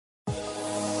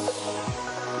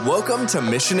Welcome to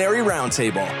Missionary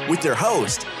Roundtable with your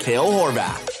host, Cale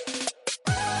Horvath.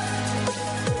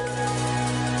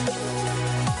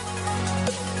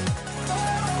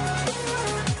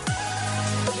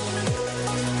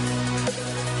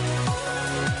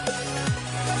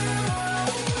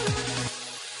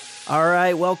 All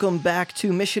right, welcome back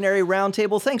to Missionary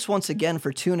Roundtable. Thanks once again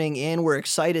for tuning in. We're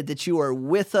excited that you are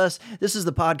with us. This is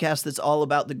the podcast that's all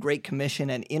about the Great Commission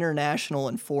and international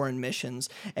and foreign missions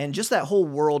and just that whole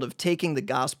world of taking the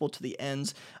gospel to the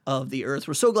ends of the earth.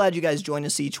 We're so glad you guys join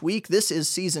us each week. This is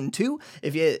season 2.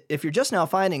 If you're just now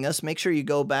finding us, make sure you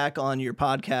go back on your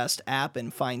podcast app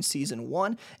and find season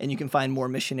 1, and you can find more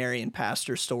missionary and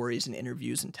pastor stories and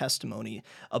interviews and testimony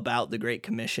about the Great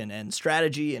Commission and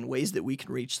strategy and ways that we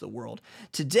can reach the world.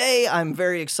 Today, I'm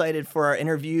very excited for our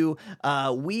interview.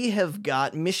 We have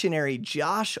got missionary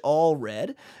Josh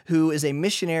Allred, who is a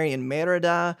missionary in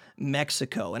Merida,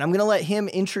 Mexico. And I'm going to let him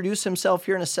introduce himself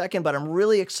here in a second, but I'm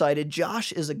really excited.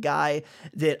 Josh is a guy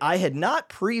that I had not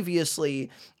previously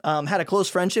had a close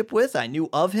friendship with. I knew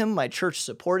of him. My church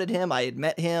supported him. I had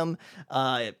met him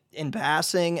in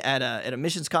passing at a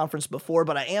missions conference before,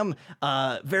 but I am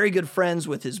very good friends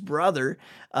with his brother,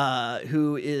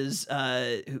 who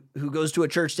goes to a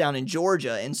church down in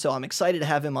Georgia, and so I'm excited to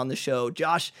have him on the show.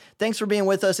 Josh, thanks for being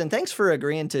with us, and thanks for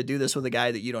agreeing to do this with a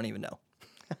guy that you don't even know.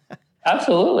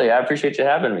 Absolutely. I appreciate you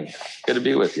having me. Good to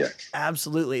be with you.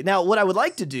 Absolutely. Now, what I would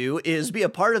like to do is be a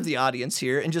part of the audience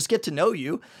here and just get to know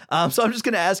you. So I'm just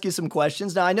going to ask you some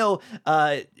questions. Now, I know,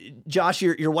 Josh,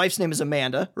 your wife's name is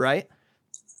Amanda, right?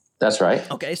 That's right.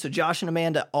 Okay, so Josh and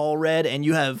Amanda Allred, and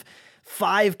you have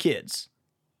 5 kids.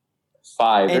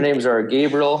 5. Their names are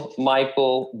Gabriel,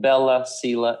 Michael, Bella,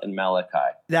 Sela, and Malachi.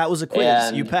 That was a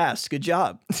quiz. You passed. Good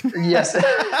job. Yes.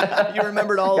 You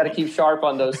remembered all. Got to keep sharp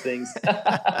on those things.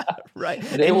 Right.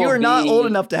 And you are not old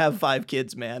enough to have 5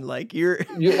 kids, man. Like you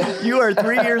are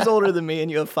 3 years older than me and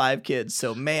you have 5 kids.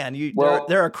 So man,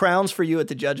 there are crowns for you at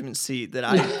the judgment seat that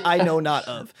I know not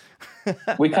of.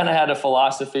 We kind of had a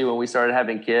philosophy when we started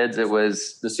having kids. It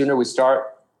was the sooner we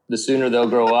start, the sooner they'll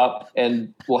grow up,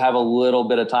 and we'll have a little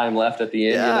bit of time left at the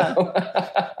end. Yeah. You know?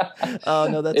 Oh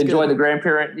no, that's enjoy good. the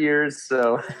grandparent years.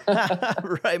 So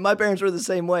right, my parents were the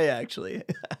same way, actually.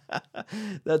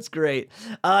 That's great.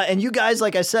 And you guys,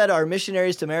 like I said, are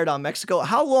missionaries to Merida, Mexico.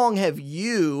 How long have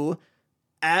you,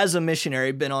 as a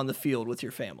missionary, been on the field with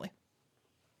your family?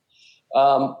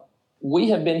 We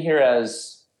have been here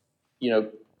as,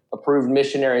 approved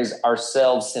missionaries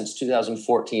ourselves since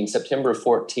 2014, September of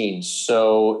 14.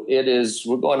 So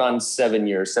we're going on 7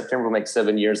 years. September will make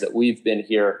 7 years that we've been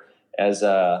here as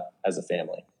a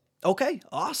family. Okay,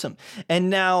 awesome. And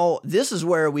now this is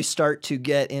where we start to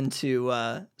get into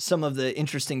some of the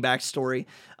interesting backstory.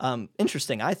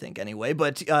 Interesting, I think, anyway.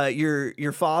 But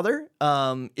your father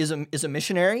is a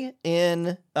missionary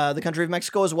in the country of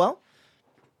Mexico as well?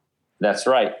 That's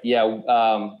right.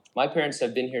 Yeah. My parents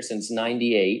have been here since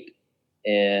 98.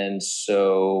 And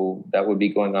so that would be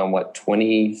going on,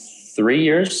 23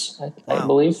 years, Wow. I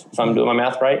believe, if I'm doing my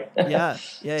math right. Yeah.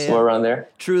 So around there.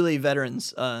 Truly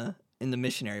veterans in the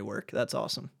missionary work. That's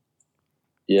awesome.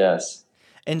 Yes.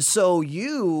 And so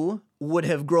you would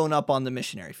have grown up on the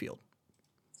missionary field.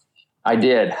 I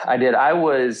did. I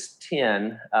was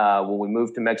 10 when we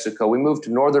moved to Mexico. We moved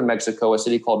to northern Mexico, a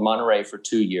city called Monterrey, for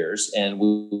 2 years. And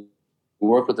we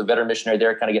worked with a veteran missionary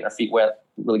there, kind of getting our feet wet,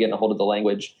 really getting a hold of the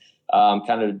language,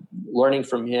 kind of learning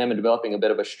from him and developing a bit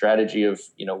of a strategy of,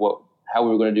 how we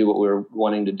were going to do what we were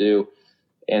wanting to do.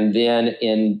 And then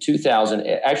in 2000,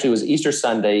 actually it was Easter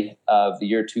Sunday of the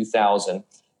year 2000,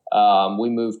 we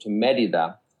moved to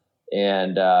Merida.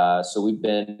 And so we've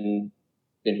been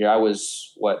here. I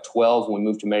was 12 when we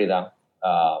moved to Merida.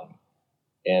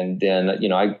 And then,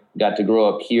 I got to grow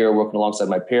up here working alongside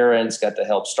my parents, got to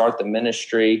help start the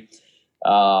ministry.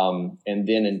 And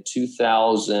then in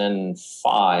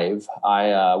 2005,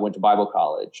 I went to Bible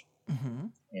college. Mm-hmm.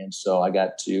 And so I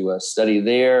got to study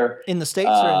there. In the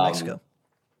States or in Mexico?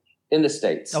 In the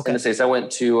States. Okay. In the States. I went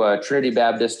to Trinity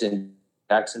Baptist in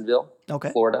Jacksonville,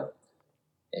 Florida.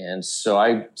 And so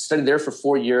I studied there for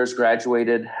 4 years,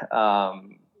 graduated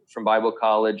from Bible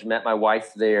college, met my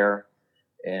wife there.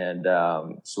 And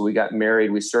so we got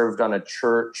married. We served on a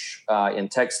church in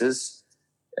Texas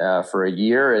for a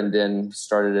year, and then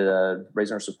started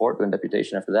raising our support, doing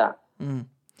deputation after that.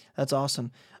 That's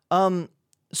awesome.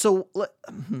 So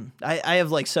I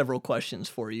have several questions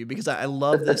for you because I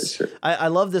love this. Sure. I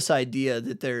love this idea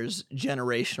that there's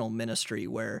generational ministry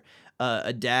where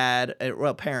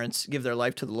parents give their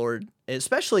life to the Lord,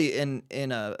 especially in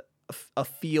a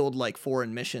field like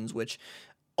foreign missions, which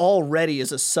already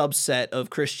is a subset of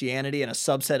Christianity and a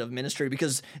subset of ministry,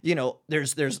 because, you know,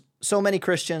 there's so many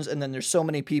Christians, and then there's so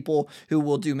many people who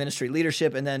will do ministry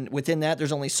leadership. And then within that,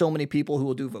 there's only so many people who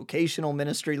will do vocational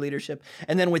ministry leadership.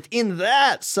 And then within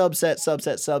that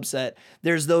subset,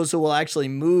 there's those who will actually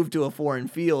move to a foreign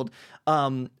field.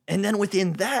 And then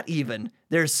within that, even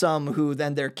there's some who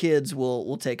then their kids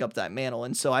will take up that mantle.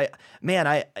 And so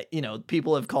you know,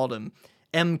 people have called them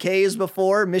MKs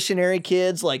before, missionary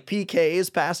kids, like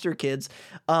PKs, pastor kids.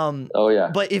 Oh yeah.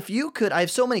 But if you could, I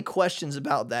have so many questions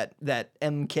about that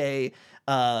MK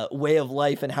way of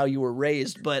life and how you were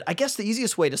raised. But I guess the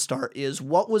easiest way to start is,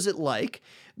 what was it like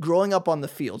growing up on the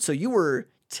field? So you were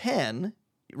 10,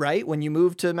 right, when you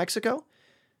moved to Mexico?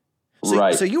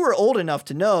 Right. So you were old enough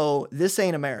to know this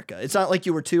ain't America. It's not like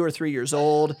you were 2 or 3 years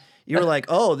old. You were like,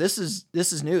 oh, this is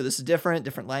new. This is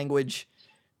different language.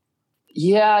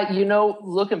 Yeah, you know,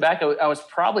 looking back, I was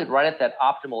probably right at that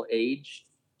optimal age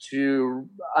to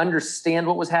understand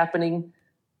what was happening,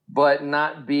 but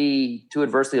not be too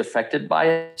adversely affected by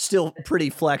it. Still pretty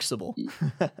flexible.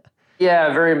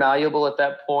 Yeah, very malleable at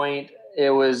that point. It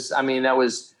was, that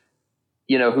was,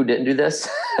 you know, who didn't do this?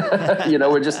 You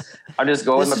know, I'm just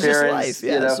going with my parents. Just life.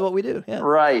 Yeah, you know? This is what we do. Yeah.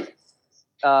 Right.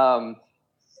 And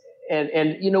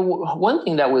you know, one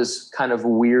thing that was kind of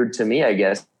weird to me, I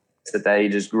guess, at that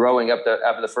age, is growing up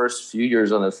after the first few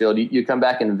years on the field, you come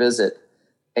back and visit,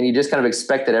 and you just kind of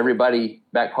expect that everybody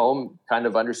back home kind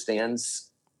of understands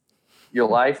your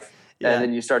life. Yeah. And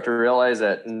then you start to realize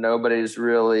that nobody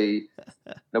really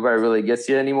gets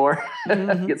you anymore,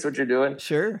 Mm-hmm. gets what you're doing.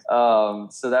 Sure.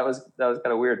 So that was kind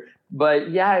of weird.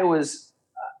 But yeah, it was,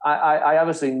 I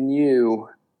obviously knew,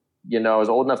 you know, I was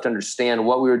old enough to understand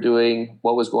what we were doing,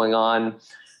 what was going on.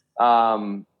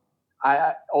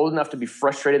 I old enough to be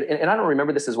frustrated, and I don't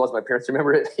remember this as well as my parents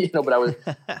remember it, you know, but I was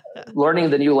learning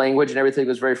the new language and everything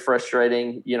was very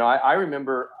frustrating. You know, I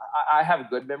remember, I have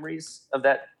good memories of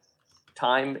that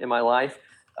time in my life.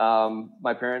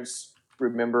 My parents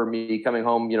remember me coming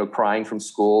home, you know, crying from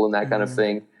school and that kind of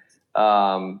thing,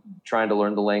 trying to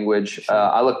learn the language. Sure.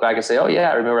 I look back and say, oh yeah,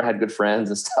 I remember I had good friends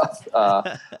and stuff.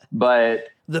 But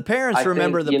the parents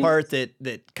remember the part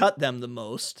that cut them the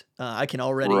most. I can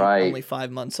already, only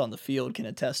 5 months on the field, can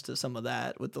attest to some of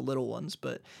that with the little ones.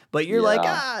 But you're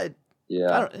it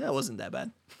wasn't that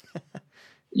bad.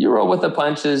 You roll with the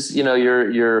punches. You know,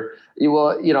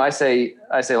 I say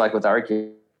like with our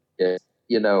kids,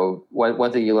 you know,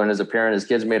 one thing you learn as a parent is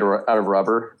kids made out of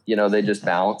rubber. You know, they just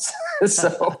bounce.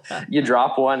 So you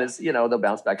drop one, you know, they'll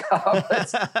bounce back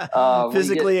up.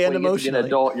 Physically and emotionally. When you get to be an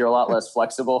adult, you're a lot less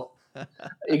flexible.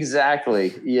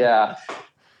 Exactly. Yeah.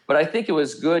 But I think it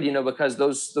was good, you know, because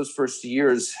those first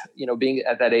years, you know, being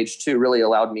at that age too, really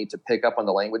allowed me to pick up on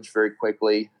the language very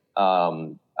quickly.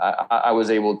 I was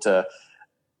able to,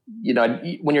 you know,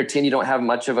 when you're 10, you don't have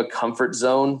much of a comfort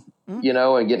zone, you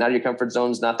know, and getting out of your comfort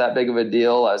zone is not that big of a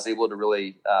deal. I was able to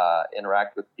really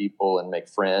interact with people and make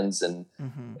friends and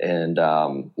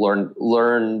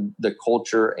learn the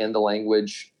culture and the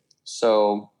language.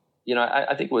 So, you know,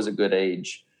 I think it was a good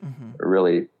age.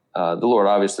 Really, the Lord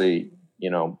obviously,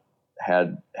 you know,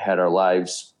 had our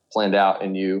lives planned out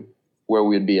and knew where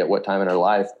we'd be at what time in our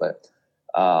life. But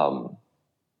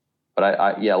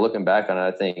looking back on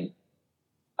it,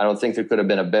 I don't think there could have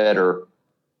been a better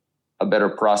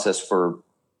process for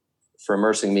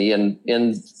immersing me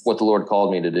in what the Lord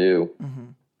called me to do.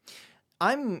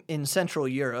 I'm in Central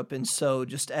Europe, and so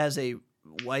just as a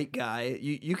white guy,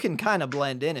 you can kind of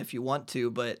blend in if you want to,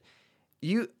 but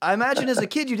I imagine as a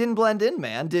kid you didn't blend in,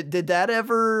 man. Did that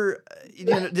ever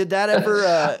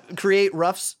create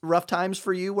rough times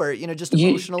for you, where, you know, just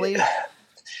emotionally?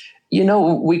 You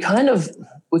know, we kind of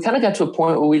got to a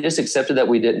point where we just accepted that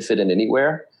we didn't fit in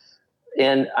anywhere.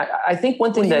 And I think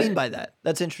one thing what do you mean by that?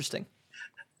 That's interesting.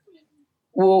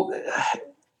 Well,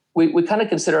 we kind of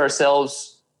consider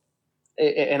ourselves,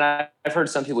 and I've heard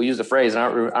some people use the phrase, and I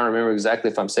don't remember exactly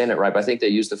if I'm saying it right, but I think they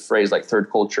use the phrase like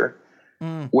third culture,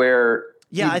 where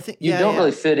you don't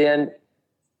really fit in.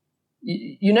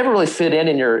 You never really fit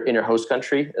in your host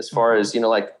country, as far as, you know,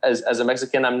 like as a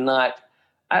Mexican, I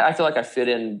feel like I fit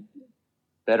in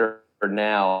better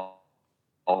now,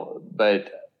 but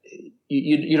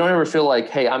you don't ever feel like,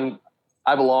 hey,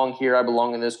 I belong here. I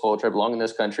belong in this culture. I belong in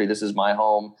this country. This is my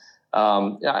home.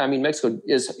 Mexico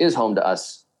is home to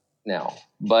us now,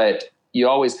 but you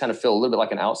always kind of feel a little bit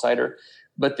like an outsider.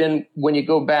 But then when you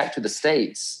go back to the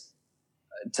States,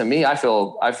 to me, I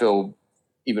feel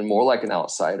even more like an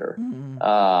outsider.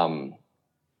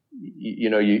 You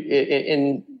know,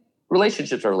 in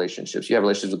relationships are relationships. You have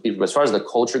relationships with people, but as far as the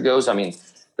culture goes, I mean,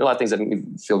 there are a lot of things that make me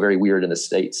feel very weird in the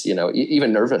States, you know,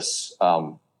 even nervous,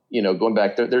 going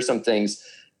back there's some things,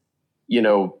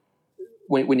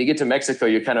 when you get to Mexico,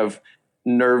 you're kind of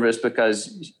nervous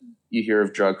because you hear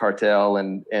of drug cartel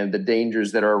and the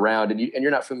dangers that are around, and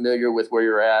you're not familiar with where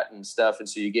you're at and stuff. And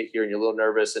so you get here and you're a little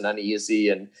nervous and uneasy,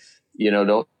 and,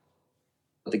 don't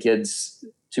put the kids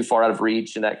too far out of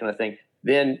reach and that kind of thing.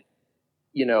 Then,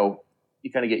 you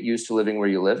kind of get used to living where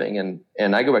you're living.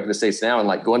 And I go back to the States now, and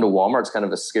like going to Walmart's kind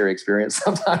of a scary experience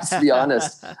sometimes, to be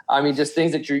honest. I mean, just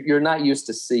things that you're not used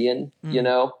to seeing,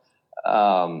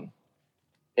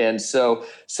 and so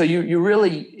you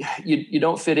really, you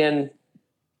don't fit in,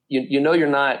 you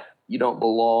don't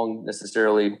belong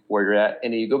necessarily where you're at.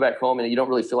 And you go back home and you don't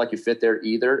really feel like you fit there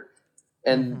either.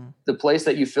 And the place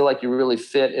that you feel like you really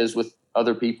fit is with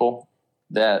other people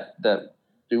that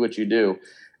do what you do.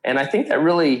 And I think that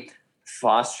really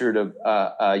fostered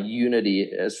a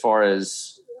unity as far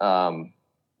as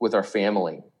with our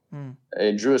family.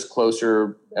 It drew us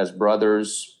closer as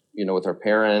brothers, with our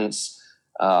parents.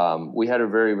 We had a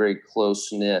very, very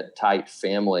close-knit, tight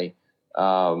family,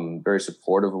 very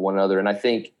supportive of one another. And I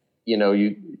think,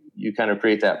 you kind of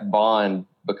create that bond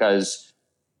because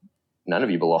none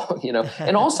of you belong,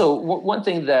 And also one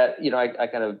thing that, I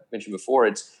kind of mentioned before,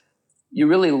 it's you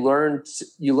really learn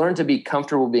to be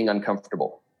comfortable being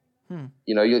uncomfortable.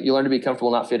 You learn to be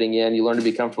comfortable not fitting in. You learn to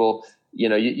be comfortable,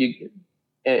 and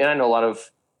I know a lot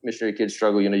of missionary kids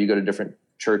struggle. You go to different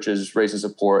churches, raising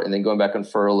support, and then going back on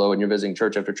furlough, and you're visiting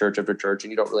church after church after church,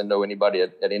 and you don't really know anybody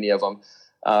at any of them.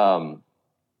 And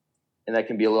that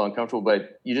can be a little uncomfortable,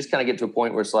 but you just kind of get to a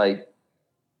point where it's like,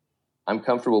 I'm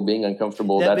comfortable being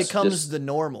uncomfortable. That That's becomes the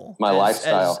normal, my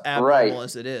lifestyle, as abnormal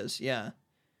as it is. Yeah,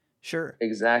 sure.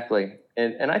 Exactly.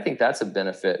 And I think that's a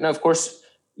benefit. Now, of course,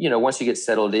 once you get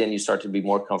settled in, you start to be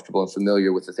more comfortable and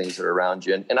familiar with the things that are around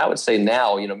you. And I would say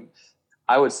now,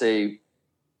 Mérida,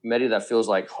 that feels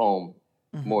like home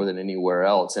more than anywhere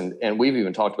else. And we've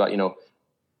even talked about,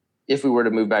 if we were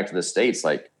to move back to the States,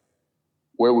 like,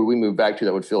 where would we move back to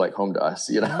that would feel like home to us,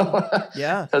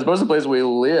 Yeah. Because most of the places we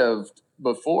lived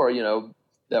before,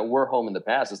 that were home in the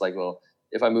past, it's like, well,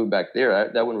 if I moved back there,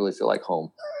 that wouldn't really feel like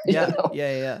home.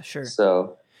 Yeah, sure.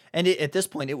 So, and at this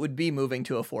point, it would be moving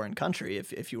to a foreign country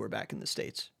if you were back in the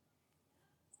States.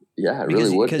 Yeah, it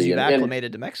really would be. Because you've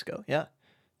acclimated to Mexico. Yeah.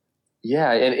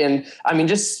 Yeah. And I mean,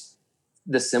 just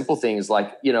the simple things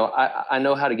like, I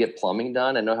know how to get plumbing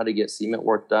done. I know how to get cement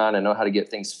work done. I know how to get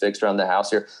things fixed around the house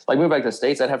here. Like moving back to the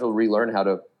States, I'd have to relearn how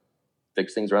to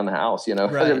fix things around the house,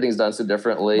 because everything's done so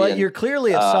differently. But you're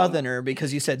clearly a Southerner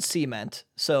because you said cement.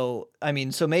 So,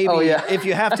 maybe if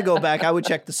you have to go back, I would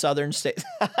check the Southern states.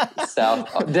 South.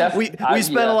 We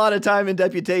spent a lot of time in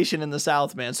deputation in the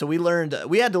South, man. So we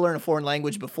had to learn a foreign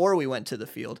language before we went to the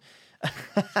field.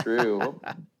 True.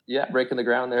 Yeah, breaking the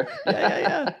ground there.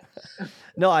 Yeah.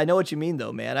 No, I know what you mean,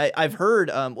 though, man. I've heard,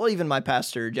 even my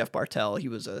pastor, Jeff Bartel, he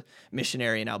was a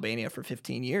missionary in Albania for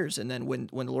 15 years. And then when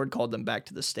the Lord called them back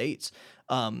to the States,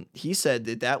 he said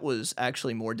that was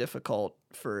actually more difficult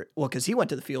because he went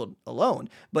to the field alone.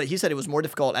 But he said it was more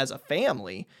difficult as a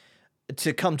family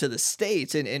to come to the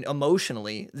States and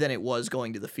emotionally than it was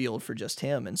going to the field for just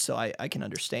him. And so I can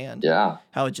understand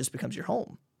how it just becomes your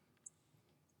home.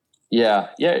 Yeah,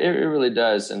 it really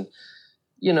does. And,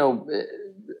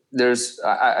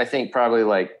 I think probably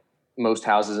like most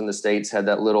houses in the States had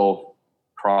that little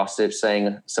cross stitch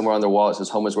saying somewhere on their wall, it says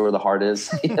home is where the heart is,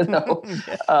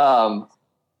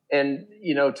 And,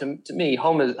 to me,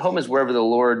 home is wherever the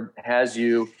Lord has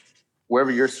you,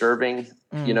 wherever you're serving,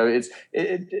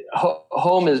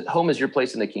 home is your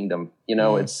place in the kingdom.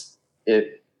 It's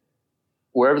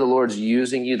wherever the Lord's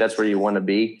using you, that's where you want to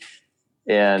be.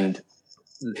 And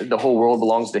the whole world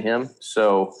belongs to him.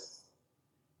 So,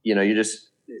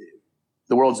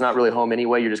 the world's not really home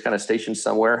anyway. You're just kind of stationed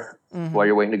somewhere while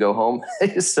you're waiting to go home.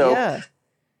 So,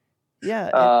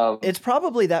 it's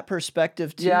probably that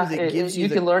perspective too that gives you.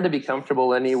 You can learn to be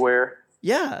comfortable anywhere.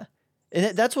 Yeah,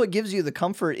 and that's what gives you the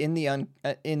comfort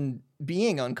in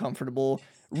being uncomfortable.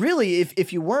 Really,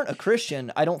 if you weren't a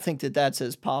Christian, I don't think that's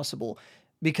as possible.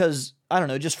 Because, I don't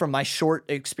know, just from my short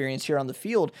experience here on the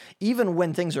field, even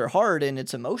when things are hard and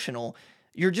it's emotional,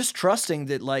 you're just trusting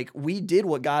that, like, we did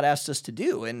what God asked us to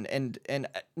do. And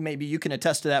maybe you can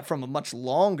attest to that from a much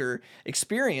longer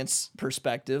experience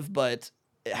perspective, but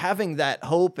having that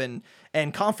hope and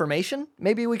confirmation,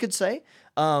 maybe we could say,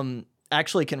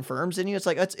 actually confirms in you. It's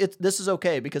like, this is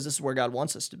okay because this is where God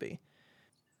wants us to be.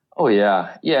 Oh,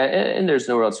 yeah. Yeah, and there's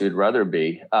nowhere else you'd rather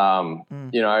be.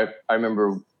 I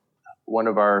remember one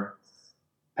of our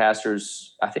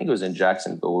pastors, I think it was in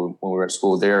Jacksonville when we were at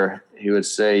school there, he would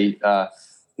say,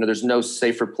 there's no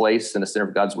safer place than the center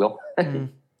of God's will.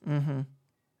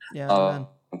 Yeah.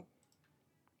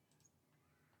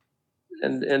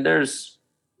 and there's,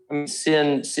 I mean,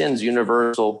 sin's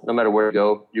universal. No matter where you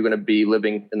go, you're going to be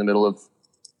living in the middle of,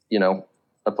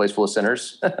 a place full of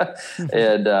sinners.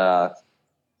 And,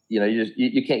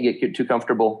 you can't get too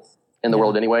comfortable in the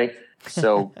world anyway.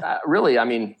 So really, I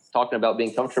mean, talking about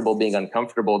being comfortable, being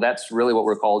uncomfortable, that's really what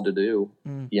we're called to do.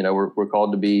 We're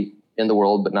called to be in the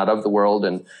world, but not of the world.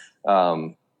 And,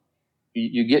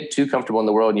 you get too comfortable in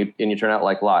the world and you turn out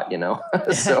like Lot,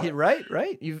 So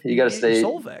right. You got to stay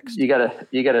soul vexed. You got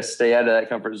to stay out of that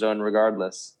comfort zone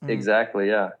regardless. Exactly.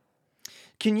 Yeah.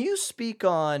 Can you speak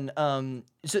on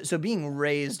so being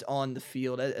raised on the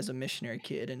field as a missionary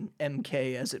kid and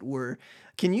MK, as it were?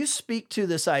 Can you speak to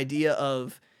this idea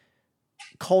of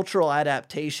cultural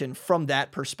adaptation from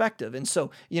that perspective? And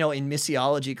so, in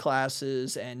missiology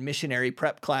classes and missionary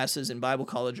prep classes in Bible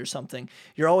college or something,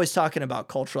 you're always talking about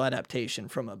cultural adaptation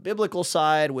from a biblical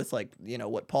side with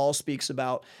what Paul speaks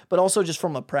about, but also just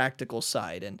from a practical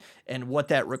side and what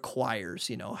that requires,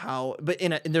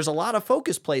 and there's a lot of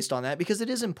focus placed on that because it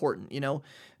is important.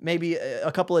 Maybe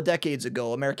a couple of decades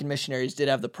ago, American missionaries did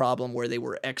have the problem where they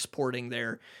were exporting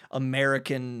their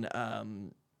American,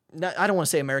 I don't want to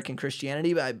say American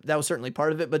Christianity, but that was certainly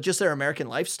part of it, but just their American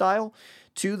lifestyle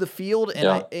to the field.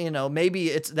 And maybe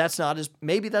that's not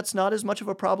as much of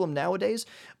a problem nowadays,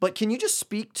 but can you just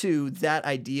speak to that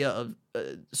idea of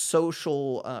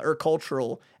social or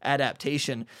cultural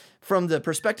adaptation from the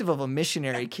perspective of a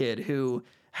missionary kid who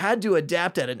had to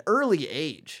adapt at an early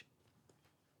age?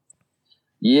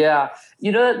 Yeah.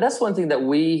 That's one thing that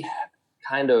we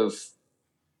kind of,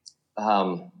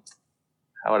 how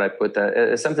would I put that?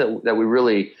 It's something that we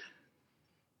really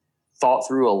thought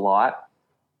through a lot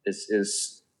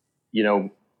is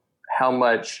how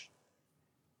much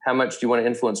do you want to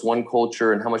influence one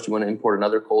culture and how much do you want to import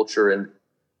another culture?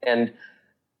 And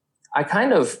I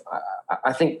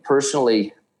think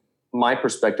personally, my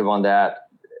perspective on that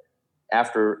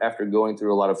after going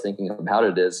through a lot of thinking about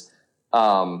it is,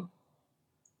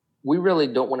 we really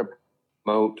don't want to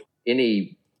promote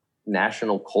any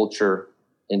national culture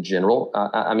in general.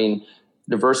 I mean,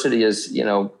 diversity is,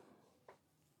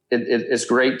 it's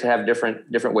great to have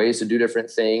different ways to do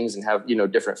different things and have,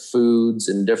 different foods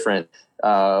and different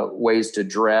ways to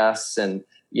dress. And,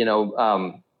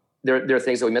 there are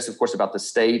things that we miss, of course, about the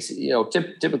States.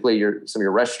 Typically some of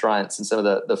your restaurants and some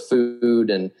of the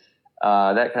food and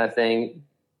that kind of thing,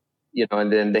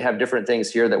 and then they have different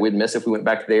things here that we'd miss if we went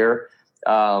back there.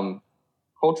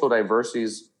 Cultural diversity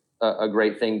is a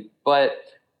great thing, but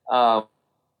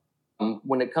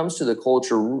when it comes to the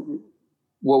culture,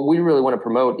 what we really want to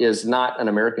promote is not an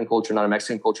American culture, not a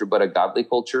Mexican culture, but a godly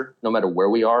culture, no matter where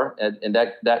we are. And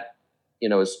that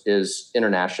is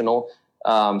international.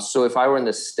 So if I were in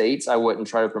the States, I wouldn't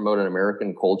try to promote an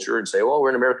American culture and say, well, we're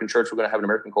an American church, we're going to have an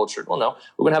American culture. Well, no,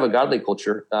 we're going to have a godly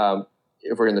culture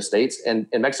if we're in the States. And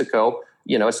in Mexico,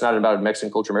 it's not about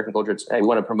Mexican culture, American culture. It's, hey, we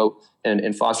want to promote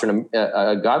and foster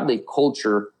a godly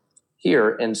culture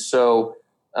here. And so,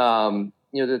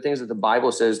 the things that the Bible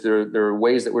says, there are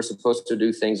ways that we're supposed to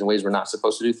do things and ways we're not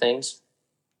supposed to do things.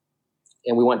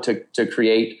 And we want to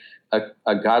create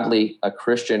a godly, a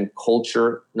Christian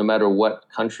culture, no matter what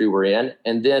country we're in.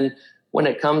 And then when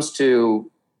it comes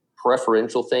to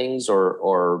preferential things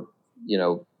or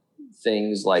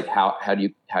things like how do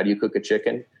you cook a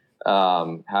chicken?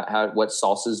 What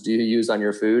sauces do you use on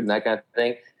your food and that kind of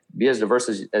thing? Be as diverse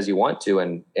as you want to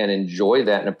and enjoy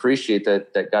that and appreciate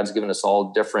that God's given us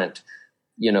all different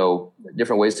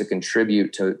ways to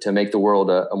contribute to make the world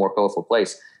a more colorful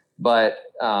place. But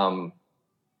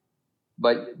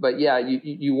yeah,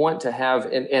 you want to have,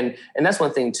 and that's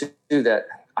one thing too, that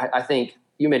I think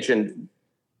you mentioned,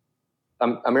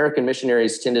 American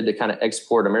missionaries tended to kind of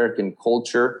export American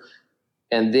culture.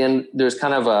 And then there's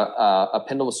kind of a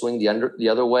pendulum swing the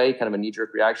other way, kind of a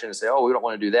knee-jerk reaction to say, oh, we don't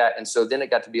want to do that. And so then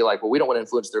it got to be like, well, we don't want to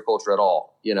influence their culture at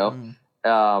all.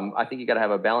 I think you got to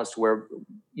have a balance to where,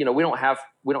 we don't have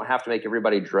to make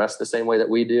everybody dress the same way that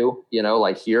we do,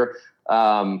 like here.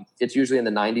 It's usually in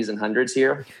the 90s and 100s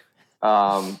here.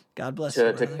 God bless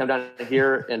to come down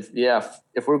here. And yeah,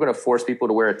 if we're going to force people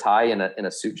to wear a tie and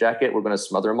a suit jacket, we're going to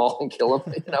smother them all and kill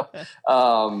them.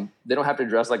 They don't have to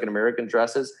dress like an American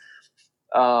dresses.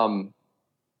 And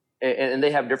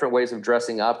they have different ways of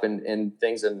dressing up and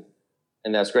things. And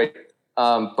that's great.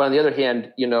 But on the other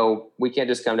hand, we can't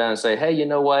just come down and say, hey, you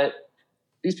know what?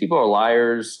 These people are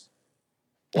liars.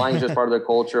 Lying is just part of their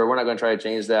culture. We're not going to try to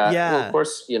change that. Yeah. Well, of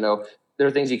course, there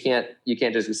are things you can't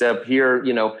just accept here,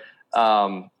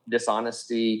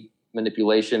 dishonesty,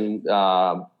 manipulation,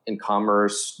 in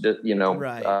commerce,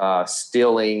 right.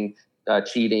 Stealing,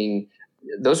 cheating.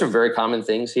 Those are very common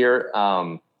things here.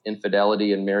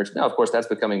 infidelity in marriage. Now, of course, that's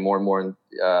becoming more and more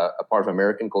a part of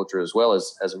American culture as well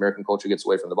as American culture gets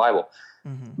away from the Bible.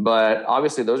 Mm-hmm. But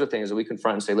obviously, those are things that we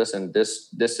confront and say, listen,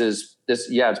 this is.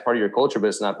 Yeah, it's part of your culture, but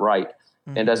it's not right. Mm-hmm.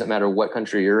 And it doesn't matter what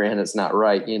country you're in, it's not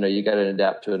right. You got to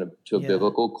adapt to a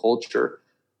biblical culture.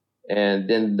 And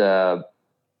then the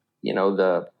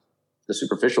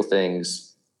superficial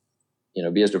things,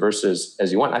 be as diverse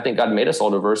as you want. I think God made us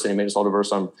all diverse, and he made us all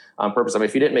diverse on purpose. I mean,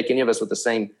 if he didn't make any of us with the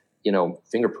same,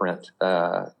 fingerprint,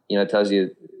 it tells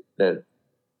you that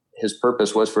his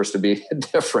purpose was for us to be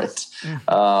different.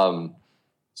 Mm-hmm.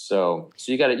 So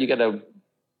you got to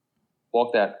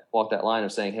walk that line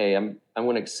of saying, hey, I'm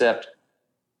going to accept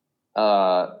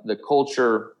the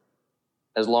culture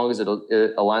as long as it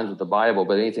aligns with the Bible,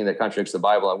 but anything that contradicts the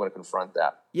Bible, I'm going to confront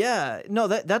that. Yeah, no,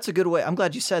 that's a good way. I'm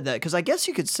glad you said that, because I guess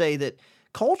you could say that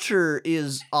culture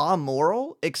is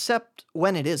amoral, except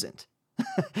when it isn't.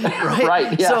 Right?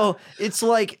 Right. Yeah. So it's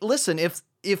like, listen,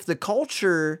 if the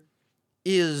culture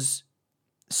is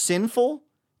sinful,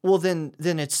 well, then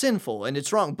it's sinful and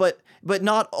it's wrong. But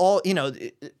not all,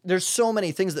 there's so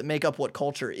many things that make up what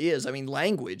culture is. I mean,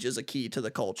 language is a key to the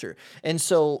culture. And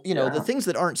so, the things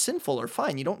that aren't sinful are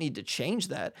fine. You don't need to change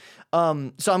that.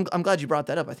 So I'm glad you brought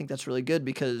that up. I think that's really good,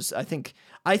 because I think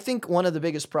one of the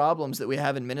biggest problems that we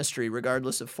have in ministry,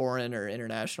 regardless of foreign or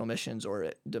international missions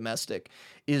or domestic,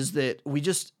 is that we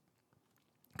just,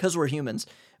 because we're humans,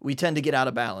 we tend to get out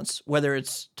of balance, whether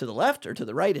it's to the left or to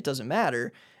the right, it doesn't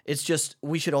matter. It's just,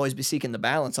 we should always be seeking the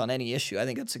balance on any issue. I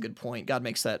think that's a good point. God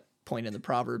makes that point in the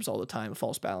Proverbs all the time. A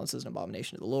false balance is an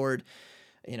abomination to the Lord,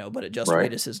 but a just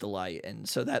weight is his delight. And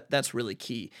so that's really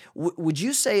key. Would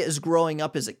you say, as growing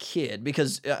up as a kid,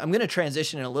 because I'm going to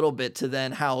transition in a little bit to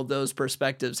then how those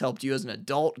perspectives helped you as an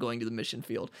adult going to the mission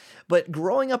field, but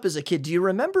growing up as a kid, do you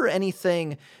remember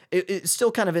anything, it's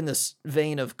still kind of in this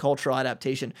vein of cultural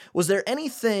adaptation, was there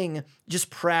anything just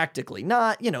practically,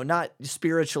 not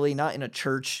spiritually, not in a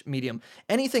church medium,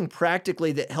 anything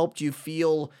practically that helped you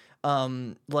feel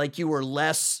like you were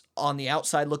less on the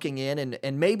outside looking in,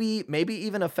 and maybe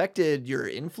even affected your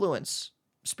influence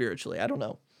spiritually? I don't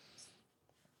know.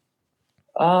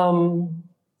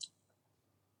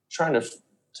 Trying to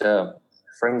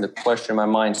frame the question in my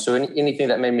mind. So anything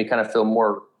that made me kind of feel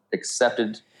more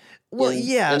accepted. Well,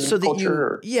 so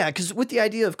that because with the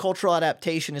idea of cultural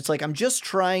adaptation, it's like, I'm just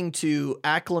trying to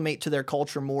acclimate to their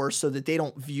culture more so that they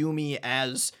don't view me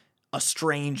as a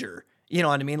stranger. You know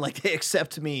what I mean? Like, they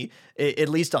accept me, at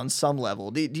least on some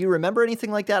level. Do you remember anything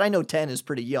like that? I know 10 is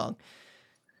pretty young.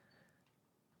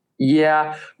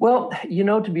 Yeah. Well,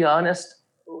 to be honest,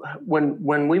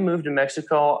 when we moved to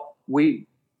Mexico, we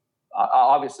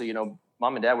obviously,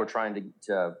 mom and dad were trying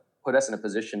to put us in a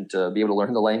position to be able to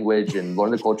learn the language and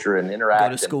learn the culture and interact. Go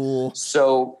to school.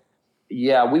 So,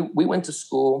 yeah, we went to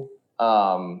school.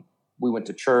 We went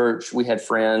to church. We had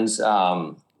friends.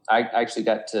 I actually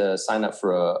got to sign up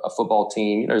for a football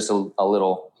team, just a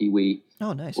little peewee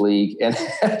league, and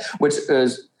which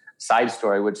is side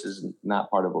story, which is not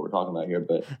part of what we're talking about here.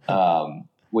 But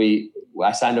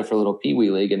I signed up for a little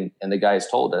peewee league, and the guys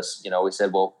told us, we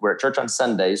said, well, we're at church on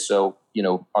Sundays, so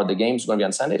are the games going to be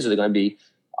on Sundays, or are they going to be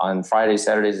on Fridays,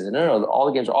 Saturdays? They said, no, all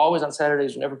the games are always on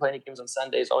Saturdays. We never play any games on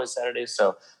Sundays, always Saturdays.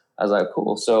 So I was like,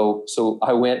 cool. So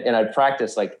I went and I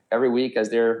practiced like every week. I was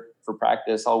there for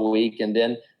practice all week, and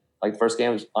then, like, first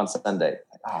game was on Sunday.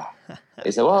 They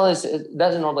said, well, it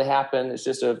doesn't normally happen. It's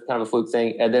just a kind of a fluke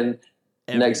thing. And then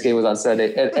next game was on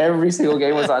Sunday, and every single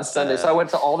game was on Sunday. So I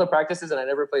went to all the practices, and I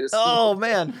never played a school. Oh,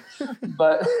 man.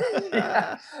 But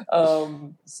yeah.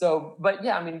 But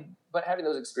having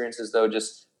those experiences, though,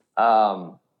 just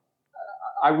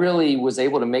I really was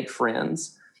able to make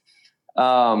friends.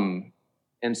 And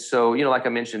so, like I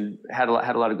mentioned, had a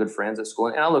lot of good friends at school.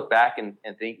 And I look back and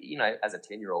think, as a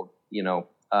 10-year-old,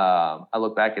 I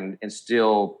look back and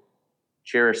still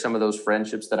cherish some of those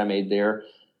friendships that I made there.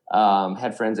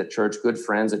 Had friends at church, good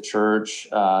friends at church,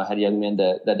 had young men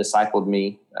that discipled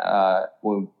me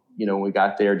when we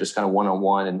got there, just kind of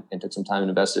one-on-one, and took some time and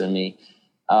invested in me.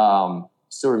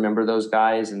 Still remember those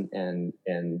guys and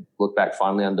look back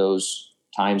fondly on those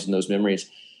times and those memories.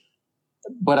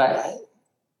 But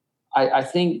I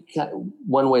think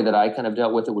one way that I kind of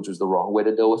dealt with it, which was the wrong way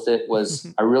to deal with it, was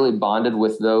I really bonded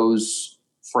with those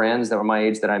friends that were my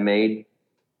age that I made.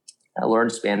 I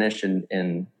learned Spanish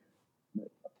and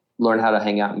learned how to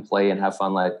hang out and play and have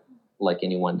fun like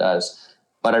anyone does.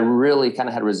 But I really kind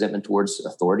of had resentment towards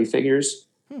authority figures.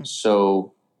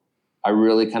 So I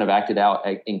really kind of acted out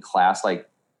in class, like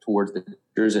towards the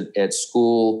teachers at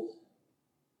school,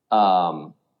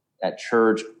 at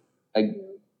church,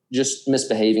 just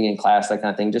misbehaving in class, that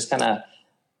kind of thing. Just kind of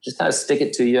stick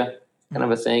it to you. kind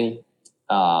of a thing.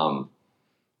 And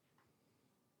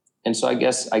so I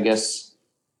guess I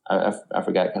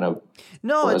forgot kind of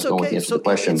no, where I it's was going with okay. the answer to So the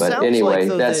question, it but sounds anyway, like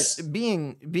though that's that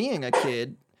being a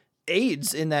kid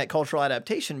aids in that cultural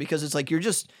adaptation, because it's like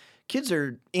kids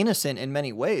are innocent in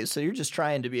many ways, so you're just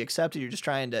trying to be accepted, you're just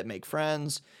trying to make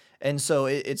friends, and so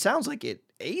it sounds like it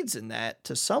aids in that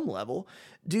to some level.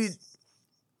 Dude,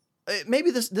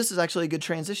 maybe this is actually a good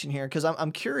transition here, because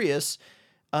I'm curious,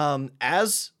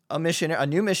 as a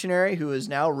new missionary who is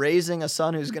now raising a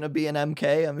son who's going to be an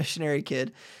MK, a missionary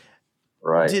kid.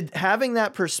 right. Did having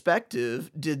that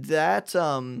perspective, did that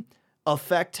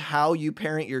affect how you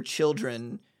parent your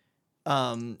children,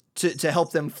 to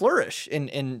help them flourish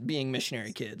in being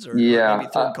missionary kids, or maybe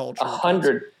third culture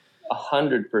kids?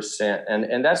 100%.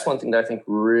 And that's one thing that I think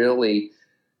really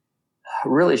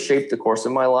shaped the course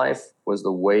of my life, was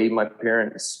the way my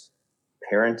parents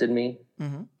parented me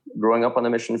growing up on the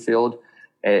mission field.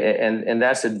 And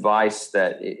that's advice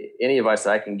any advice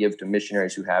that I can give to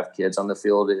missionaries who have kids on the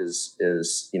field is,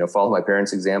 follow my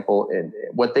parents' example. And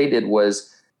what they did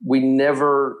was,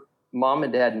 mom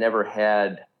and dad never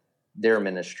had their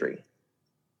ministry.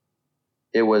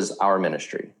 It was our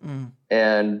ministry.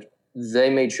 And they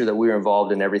made sure that we were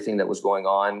involved in everything that was going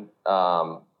on.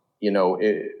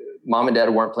 Mom and dad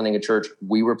weren't planning a church.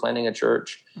 We were planning a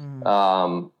church.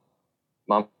 Mom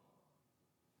and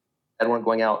dad weren't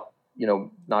going out,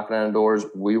 knocking on doors.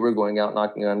 We were going out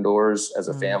knocking on doors as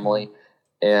a family.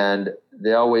 And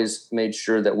they always made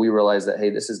sure that we realized that, hey,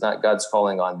 this is not God's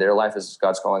calling on their life. This is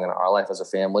God's calling on our life as a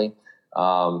family.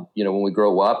 When we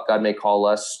grow up, God may call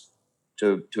us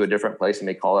to a different place. He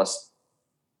may call us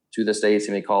to the States.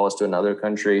 He may call us to another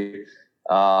country.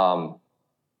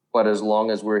 But as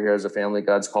long as we're here as a family,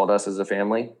 God's called us as a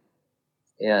family.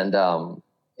 And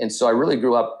so I really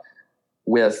grew up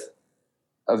with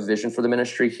a vision for the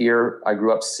ministry here. I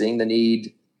grew up seeing the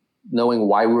need, knowing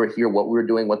why we were here, what we were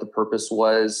doing, what the purpose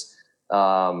was,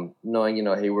 knowing,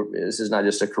 hey, this is not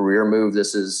just a career move.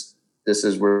 This is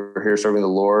we're here serving the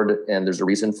Lord, and there's a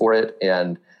reason for it.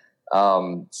 And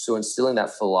so instilling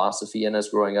that philosophy in us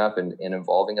growing up and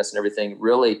involving us in everything,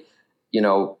 really,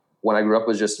 when I grew up,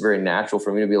 was just very natural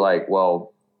for me to be like,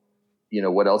 well,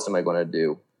 what else am I going to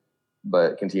do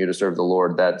but continue to serve the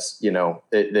Lord? That's, they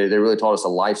really taught us a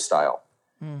lifestyle.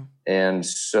 And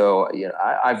so,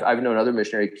 I've known other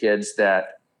missionary kids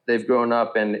that they've grown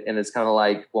up and it's kind of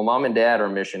like, well, mom and dad are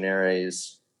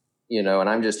missionaries, and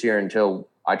I'm just here until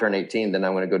I turn 18, then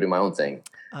I'm going to go do my own thing.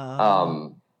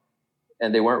 And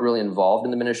they weren't really involved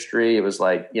in the ministry. It was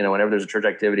like, whenever there's a church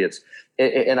activity,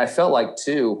 and I felt like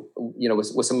too,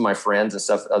 with some of my friends and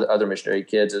stuff, other missionary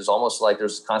kids, it's almost like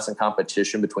there's constant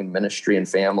competition between ministry and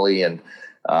family. And,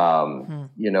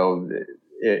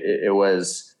 it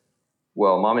was,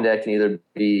 well, mom and dad can either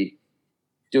be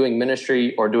doing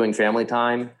ministry or doing family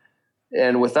time.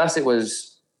 And with us, it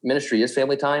was ministry is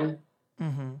family time.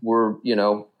 We're,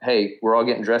 hey, we're all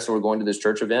getting dressed and we're going to this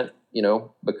church event,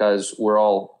 because we're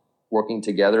all working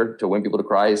together to win people to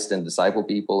Christ and disciple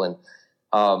people. And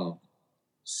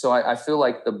so I feel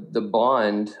like the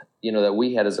bond, that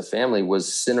we had as a family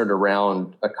was centered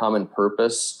around a common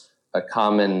purpose, a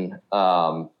common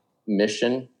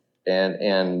mission,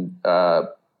 and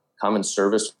common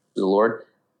service to the Lord.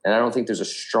 And I don't think there's a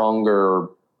stronger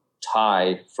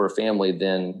tie for a family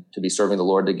than to be serving the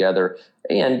Lord together.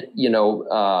 And,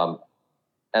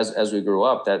 as we grew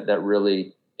up, that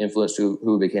really influenced who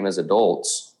we became as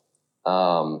adults.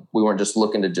 We weren't just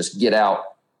looking to just get out,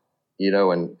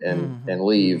 and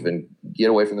leave and get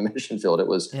away from the mission field. It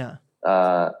was,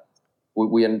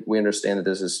 we understand that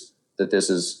this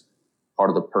is part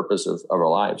of the purpose of our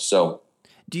lives. So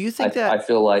do you think I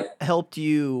feel like helped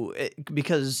you?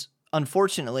 Because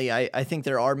unfortunately, I think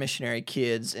there are missionary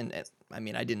kids, and I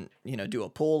mean, I didn't, do a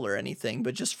poll or anything,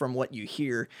 but just from what you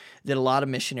hear, that a lot of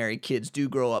missionary kids do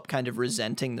grow up kind of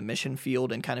resenting the mission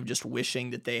field and kind of just wishing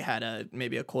that they had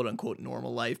maybe a quote unquote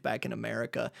normal life back in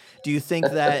America. Do you think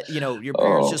that, your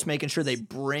parents just making sure they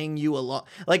bring you along?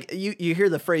 Like you hear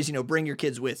the phrase, bring your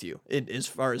kids with you as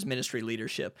far as ministry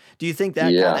leadership. Do you think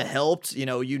that kind of helped,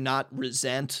 you not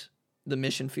resent the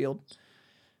mission field?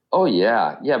 Oh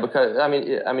yeah. Because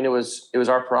it was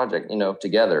our project,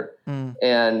 together,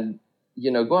 and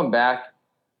going back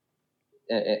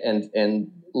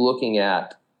and looking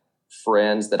at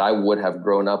friends that I would have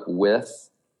grown up with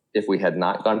if we had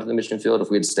not gone to the mission field,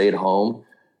 if we had stayed home,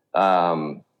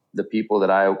 the people that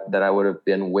I would have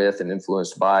been with and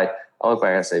influenced by, I look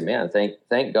back and say, man,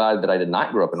 thank God that I did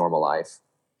not grow up a normal life,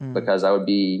 because I would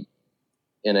be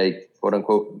in a quote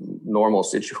unquote normal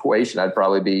situation. I'd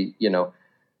probably be,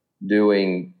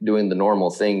 doing the normal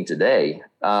thing today.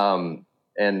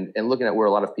 and looking at where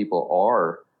a lot of people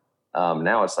are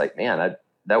now, it's like, man,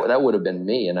 that would have been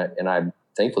me. And I'm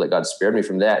thankful that God spared me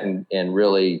from that and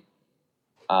really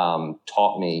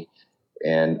taught me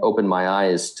and opened my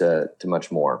eyes to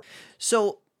much more.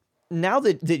 So now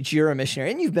that you're a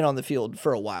missionary and you've been on the field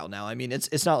for a while now, I mean,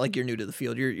 it's not like you're new to the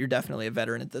field. You're definitely a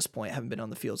veteran at this point, haven't been on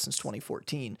the field since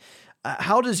 2014.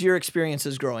 How does your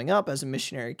experiences growing up as a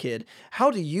missionary kid, how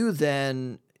do you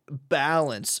then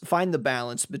find the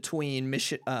balance between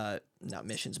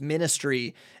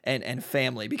ministry and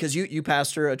family? Because you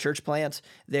pastor a church plant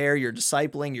there, you're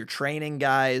discipling, you're training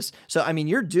guys. So, I mean,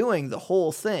 you're doing the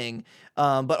whole thing,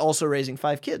 but also raising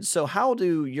 5 kids. So how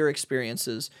do your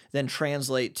experiences then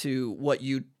translate to what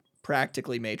you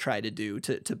practically may try to do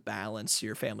to balance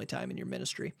your family time and your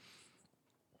ministry?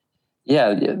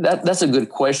 Yeah, that's a good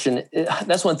question.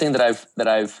 That's one thing that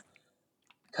I've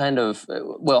kind of,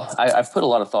 I've put a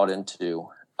lot of thought into,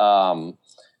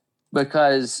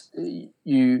 because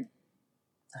you're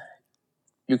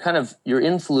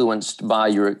influenced by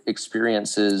your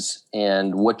experiences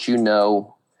and what you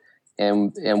know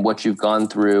and what you've gone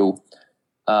through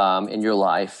in your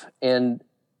life. And,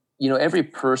 every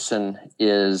person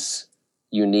is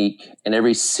unique and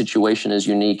every situation is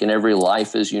unique and every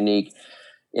life is unique.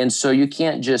 And so you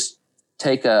can't just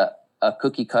take a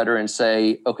cookie cutter and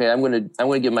say, okay, I'm going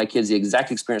to give my kids the exact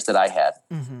experience that I had.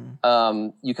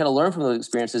 Mm-hmm. You kind of learn from those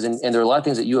experiences, and there are a lot of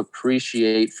things that you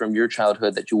appreciate from your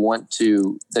childhood that you want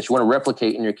to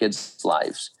replicate in your kids'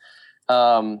 lives.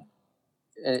 And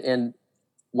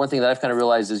one thing that I've kind of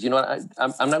realized is, I'm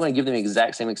not going to give them the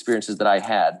exact same experiences that I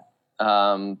had.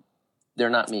 They're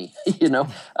not me, they're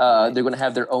going to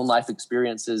have their own life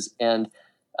experiences. And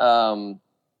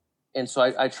so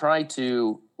I try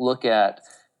to look at,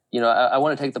 I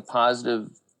want to take the positive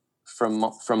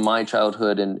from my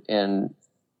childhood and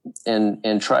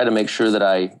try to make sure that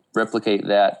I replicate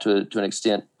that to an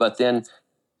extent, but then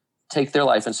take their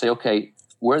life and say, okay,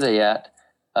 where are they at?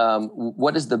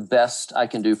 What is the best I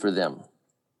can do for them?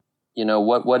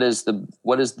 What is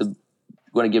the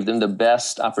going to give them the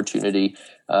best opportunity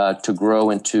to grow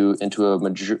into a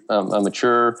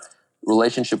mature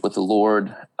relationship with the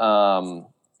Lord, and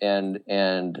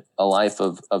a life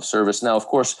of service. Now, of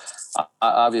course,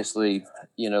 obviously,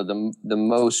 the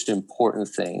most important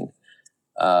thing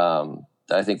that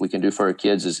I think we can do for our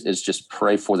kids is just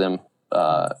pray for them.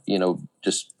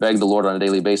 Just beg the Lord on a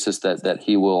daily basis that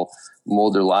He will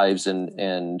mold their lives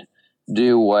and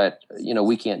do what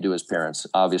we can't do as parents.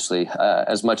 Obviously,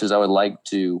 as much as I would like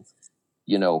to,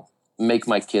 make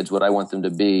my kids what I want them to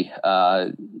be.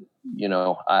 I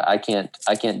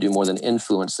can't do more than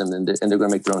influence them, and they're going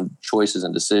to make their own choices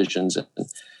and decisions, and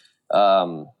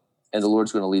the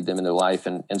Lord's going to lead them in their life.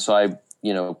 And so I,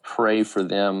 pray for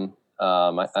them.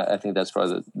 I think that's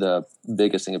probably the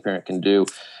biggest thing a parent can do.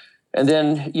 And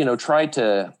then, try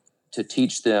to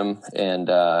teach them and,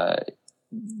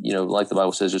 like the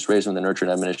Bible says, just raise them in the nurture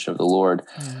and admonition of the Lord.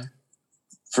 Mm-hmm.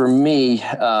 For me,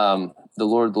 the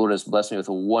Lord has blessed me with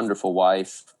a wonderful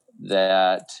wife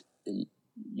that,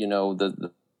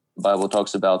 the Bible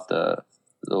talks about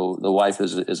the wife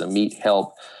is a meet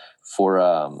help for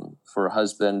a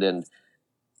husband. And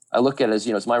I look at it as,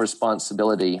 it's my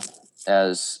responsibility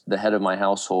as the head of my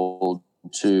household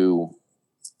to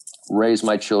raise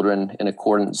my children in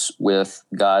accordance with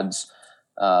God's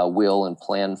will and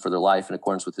plan for their life, in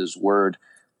accordance with His word.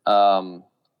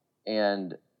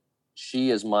 And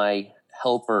she, as my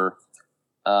helper,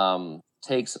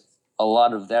 takes a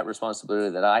lot of that responsibility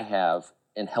that I have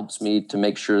and helps me to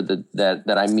make sure that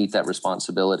I meet that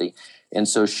responsibility. And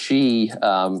so she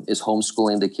is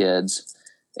homeschooling the kids,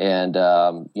 and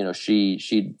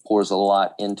she pours a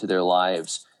lot into their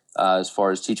lives as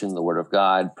far as teaching the Word of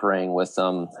God, praying with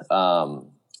them,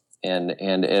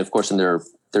 and of course in their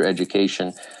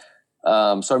education.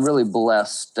 So I'm really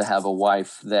blessed to have a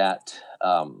wife that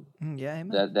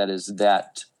that is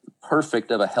that perfect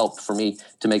of a help for me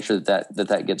to make sure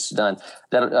that gets done.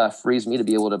 That frees me to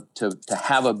be able to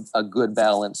have a good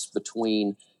balance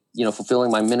between,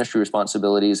 fulfilling my ministry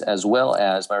responsibilities as well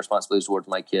as my responsibilities towards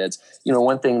my kids.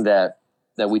 One thing that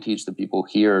we teach the people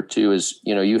here too is,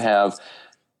 you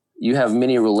have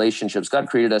many relationships. God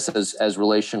created us as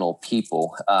relational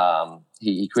people.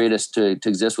 He created us to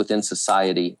exist within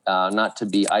society, not to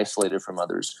be isolated from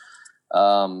others.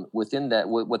 Within that,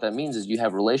 what that means is you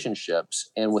have relationships,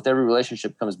 and with every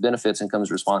relationship comes benefits and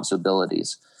comes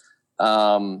responsibilities.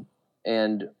 And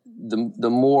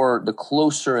the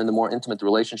closer and the more intimate the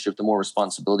relationship, the more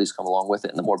responsibilities come along with it,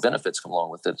 and the more benefits come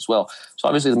along with it as well. So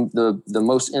obviously the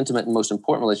most intimate and most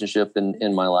important relationship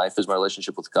in my life is my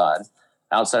relationship with God.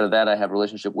 outside of that, I have a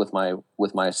relationship with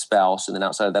my spouse. And then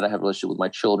outside of that, I have a relationship with my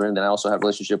children. Then I also have a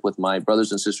relationship with my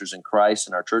brothers and sisters in Christ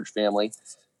and our church family.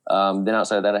 Then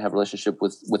outside of that, I have a relationship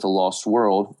with a lost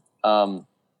world. And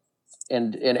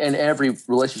every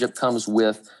relationship comes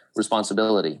with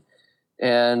responsibility.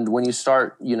 And when you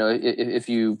start, if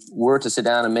you were to sit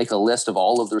down and make a list of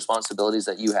all of the responsibilities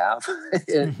that you have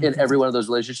in every one of those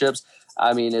relationships,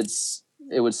 I mean,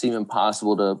 it would seem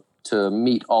impossible to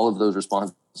meet all of those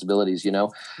responsibilities, And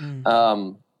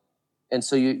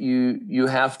so you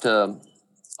have to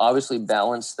obviously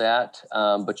balance that.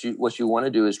 But what you want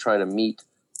to do is try to meet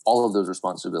all of those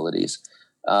responsibilities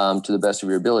to the best of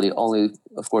your ability, only,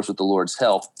 of course, with the Lord's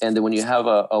help. And then when you have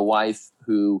a wife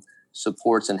who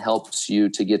supports and helps you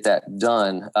to get that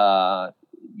done,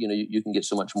 you can get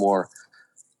so much more.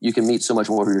 You can meet so much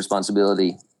more of your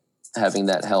responsibility having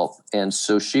that help. And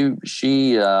so she's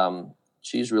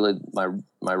really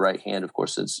my right hand. Of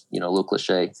course, it's a little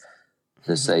cliche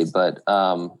to say, but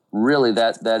really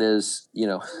that is you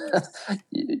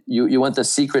want the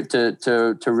secret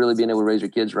to really being able to raise your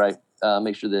kids right.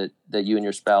 Make sure that you and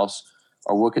your spouse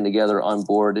are working together on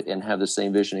board and have the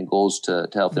same vision and goals to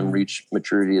help them reach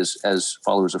maturity as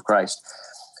followers of Christ.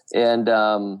 And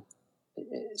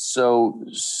so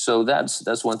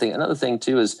that's one thing. Another thing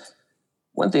too is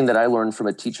one thing that I learned from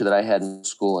a teacher that I had in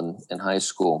school and in high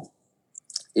school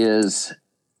is,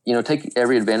 take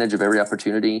every advantage of every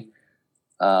opportunity.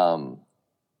 When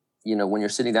you're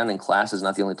sitting down in class is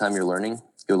not the only time you're learning.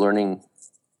 You're learning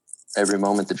every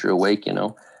moment that you're awake,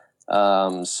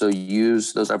 So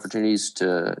use those opportunities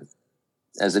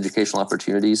as educational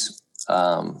opportunities,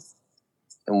 and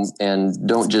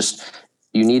don't just.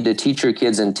 You need to teach your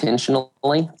kids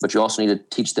intentionally, but you also need to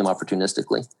teach them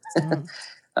opportunistically.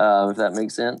 If that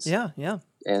makes sense. Yeah.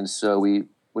 And so we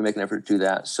make an effort to do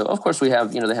that. So of course we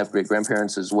have they have great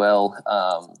grandparents as well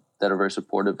that are very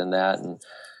supportive in that, and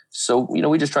so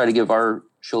we just try to give our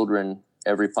children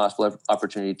every possible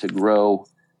opportunity to grow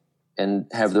and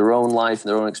have their own life and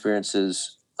their own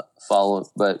experiences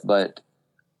but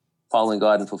following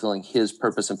God and fulfilling His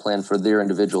purpose and plan for their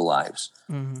individual lives.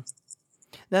 Mm-hmm.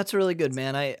 That's really good,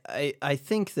 man. I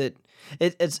think that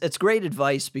it's great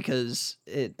advice because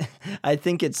I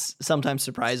think it's sometimes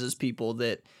surprises people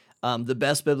that the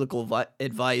best biblical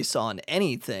advice on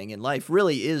anything in life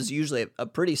really is usually a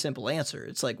pretty simple answer.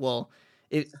 It's like, well,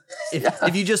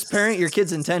 if you just parent your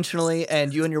kids intentionally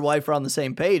and you and your wife are on the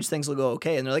same page, things will go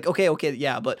okay. And they're like, okay,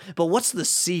 yeah, but what's the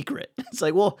secret? It's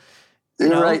like, well,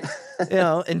 right.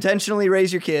 Intentionally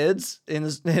raise your kids in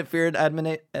the fear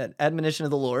and admonition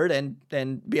of the Lord,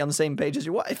 and be on the same page as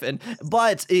your wife.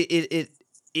 But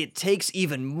it takes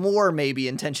even more maybe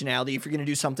intentionality if you're going to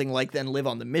do something like then live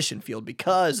on the mission field,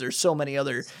 because there's so many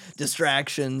other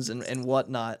distractions and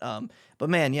whatnot. But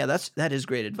man, yeah, that is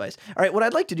great advice. All right, what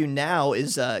I'd like to do now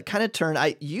is kind of turn.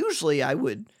 I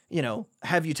would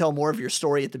have you tell more of your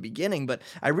story at the beginning, but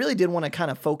I really did want to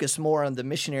kind of focus more on the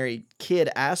missionary kid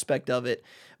aspect of it.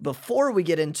 Before we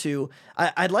get into,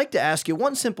 I'd like to ask you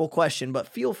one simple question, but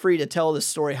feel free to tell this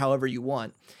story however you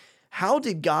want. How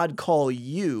did God call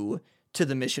you to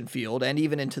the mission field and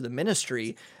even into the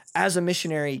ministry as a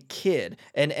missionary kid?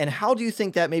 And how do you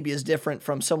think that maybe is different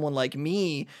from someone like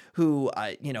me who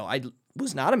I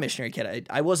was not a missionary kid.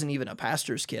 I wasn't even a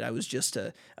pastor's kid. I was just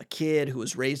a kid who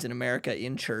was raised in America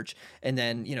in church. And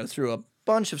then, through a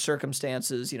bunch of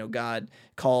circumstances, God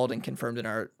called and confirmed in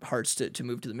our hearts to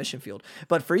move to the mission field.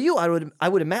 But for you, I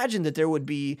would imagine that there would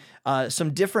be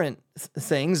some different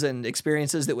things and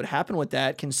experiences that would happen with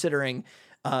that, considering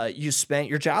you spent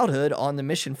your childhood on the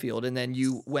mission field and then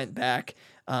you went back,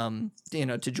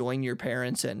 to join your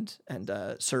parents and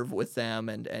serve with them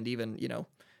and even,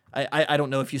 I don't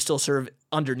know if you still serve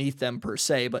underneath them per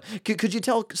se, but could you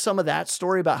tell some of that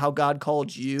story about how God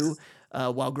called you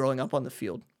while growing up on the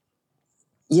field?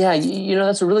 Yeah,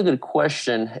 that's a really good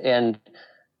question. And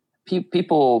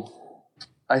people,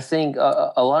 I think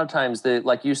a lot of times,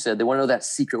 like you said, they want to know that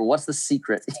secret. Well, what's the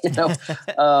secret?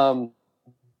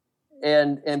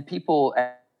 And people,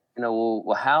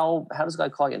 well, how does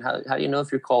God call you? And how do you know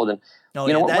if you're called? And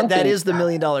that is the $1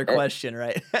 million question,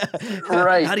 right?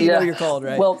 Right. How do you know you're called,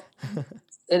 right? Well,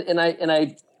 and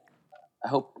I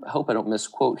hope I don't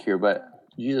misquote here, but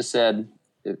Jesus said,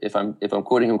 if I'm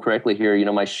quoting him correctly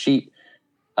here, my sheep,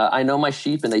 I know my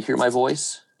sheep and they hear my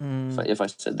voice. If I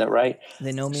said that right,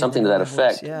 they know me. Something to that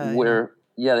effect. Yeah,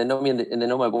 they know me and they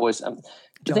know my voice.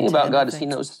 The thing about God is He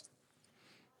knows.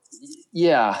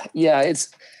 Yeah, it's.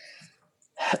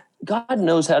 God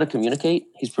knows how to communicate.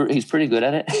 He's pretty good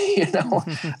at it.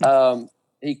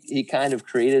 He kind of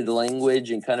created language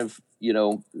and kind of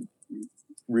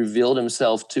revealed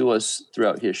Himself to us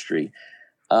throughout history.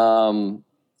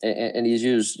 And he's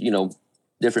used,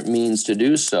 different means to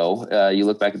do so. You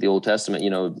look back at the Old Testament,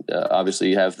 obviously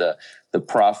you have the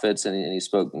prophets, and he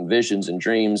spoke in visions and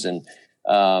dreams, and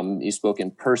he spoke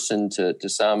in person to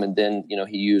some, and then,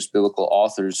 he used biblical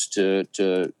authors to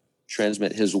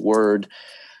transmit his word.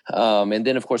 And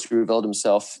then, of course, he revealed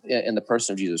himself in the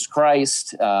person of Jesus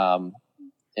Christ.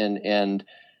 And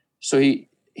so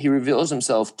he reveals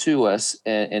himself to us,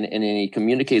 and he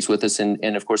communicates with us.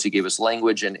 And of course, he gave us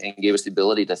language and gave us the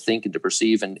ability to think and to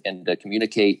perceive and to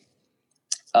communicate.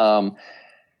 So,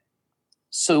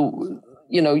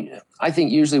 I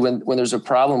think usually when there's a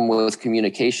problem with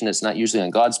communication, it's not usually on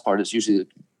God's part. It's usually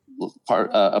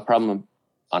a problem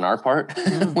on our part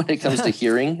when it comes to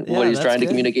hearing what he's trying to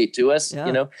communicate to us,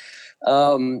 one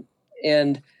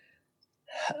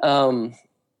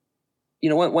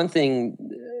thing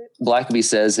Blackaby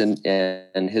says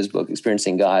in his book,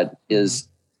 Experiencing God, is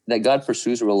that God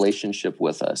pursues a relationship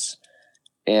with us.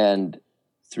 And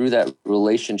through that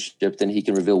relationship, then he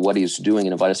can reveal what he's doing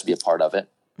and invite us to be a part of it.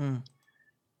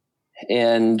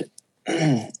 And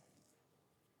I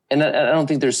don't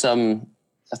think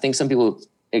I think some people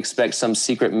expect some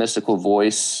secret mystical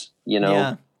voice,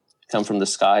 come from the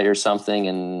sky or something.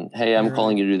 And, hey, I'm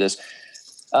calling you to do this.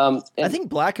 I think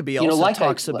Blackaby also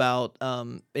talks about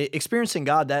Experiencing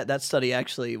God. That study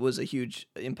actually was a huge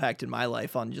impact in my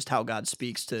life on just how God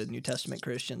speaks to New Testament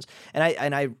Christians.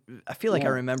 And I feel like I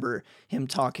remember him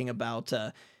talking about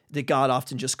that God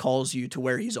often just calls you to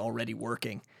where he's already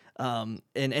working. And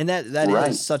that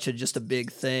is such just a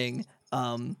big thing.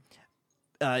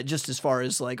 Just as far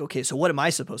as like, okay, so what am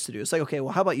I supposed to do? It's like, okay,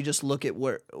 well, how about you just look at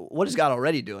what is God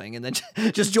already doing, and then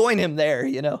just join him there,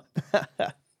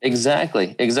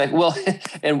 Exactly. Well,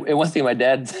 and one thing my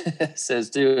dad says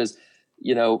too is,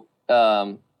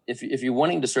 if you're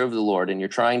wanting to serve the Lord and you're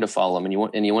trying to follow him and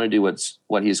you want to do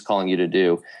what he's calling you to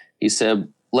do, he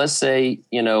said, let's say,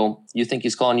 you think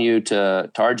he's calling you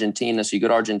to Argentina. So you go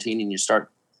to Argentina and you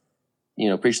start,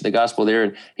 preaching the gospel there.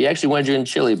 And he actually wanted you in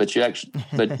Chile, but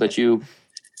you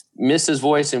missed his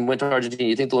voice and went to Argentina.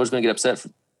 You think the Lord's going to get upset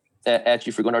at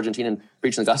you for going to Argentina and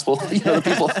preaching the gospel, to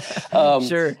people.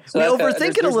 Sure. So we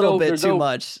overthink it a little bit too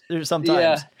much. There's sometimes.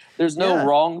 Yeah. There's no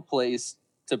wrong place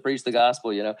to preach the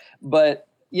gospel, But,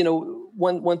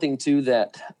 one thing too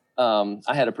that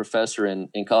I had a professor in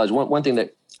college. One thing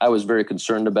that I was very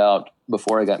concerned about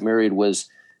before I got married was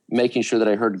making sure that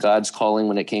I heard God's calling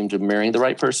when it came to marrying the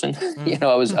right person.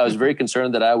 I was very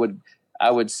concerned that I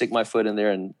would stick my foot in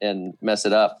there and mess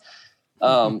it up.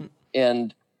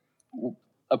 And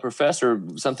a professor,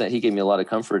 something he gave me a lot of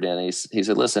comfort in. He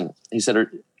said, listen, he said,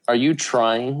 are you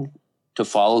trying to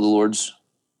follow the Lord's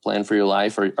plan for your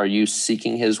life? Or are you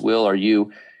seeking his will? Are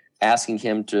you asking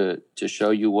him to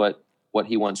show you what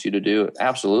he wants you to do?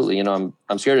 Absolutely. I'm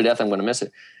scared to death I'm going to miss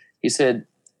it. He said,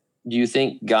 do you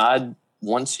think God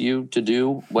wants you to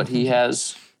do what he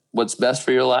has, what's best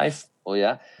for your life? Well,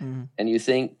 yeah. And you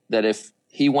think that if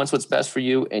he wants what's best for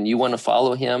you and you want to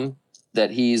follow him,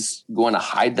 that he's going to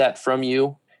hide that from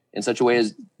you in such a way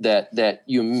as that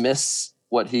you miss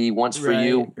what he wants for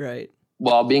you. Right.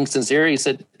 While being sincere, he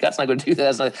said, God's not going to do that.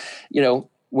 It's not,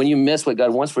 when you miss what God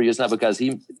wants for you, it's not because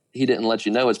he didn't let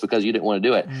you know, it's because you didn't want to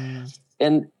do it.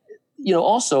 And,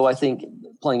 also I think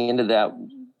playing into that,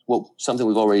 something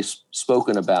we've already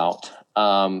spoken about,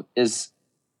 is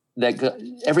that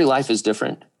every life is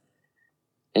different,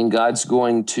 and God's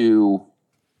going to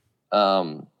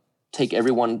take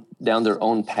everyone down their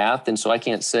own path. And so I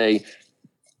can't say,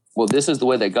 well, this is the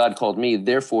way that God called me,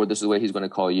 therefore this is the way he's going to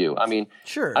call you. I mean,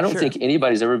 I don't think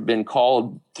anybody's ever been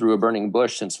called through a burning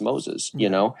bush since Moses,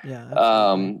 God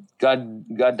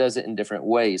does it in different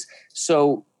ways.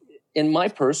 So in my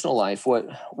personal life,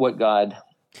 what God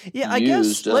I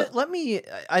guess let me,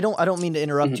 I don't mean to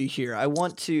interrupt you here. I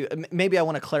want to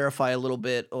clarify a little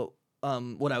bit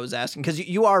what I was asking, because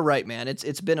you are right, man.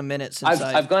 It's been a minute since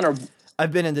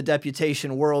I've been in the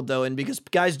deputation world, though, and because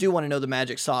guys do want to know the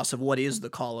magic sauce of what is the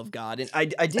call of God, and I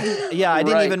didn't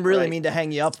even really mean to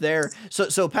hang you up there.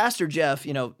 So Pastor Jeff,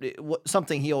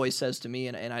 something he always says to me,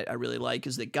 and I really like,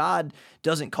 is that God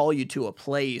doesn't call you to a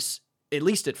place, at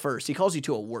least at first. He calls you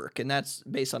to a work, and that's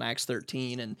based on Acts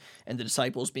 13 and the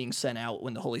disciples being sent out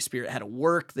when the Holy Spirit had a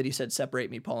work that he said, separate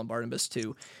me, Paul and Barnabas,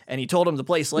 to, and he told them the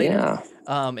place later.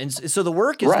 And so the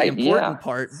work is the important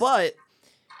part, but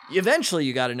eventually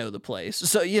you got to know the place.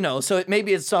 So,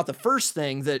 maybe it's not the first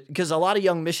thing because a lot of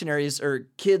young missionaries or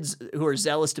kids who are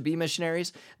zealous to be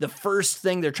missionaries, the first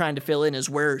thing they're trying to fill in is,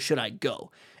 where should I go?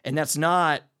 And that's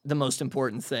not the most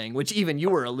important thing, which even you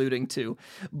were alluding to.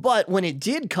 But when it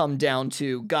did come down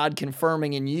to God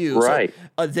confirming in you,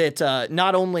 that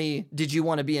not only did you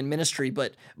want to be in ministry,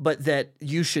 but that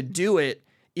you should do it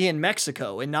in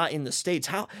Mexico and not in the States.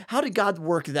 How did God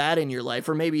work that in your life?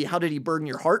 Or maybe how did he burden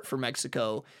your heart for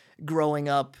Mexico growing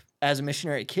up as a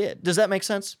missionary kid? Does that make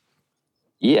sense?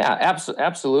 Yeah,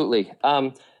 absolutely.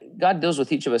 God deals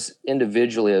with each of us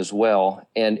individually as well.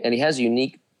 And he has a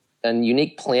unique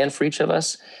plan for each of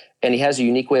us. And he has a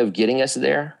unique way of getting us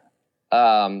there.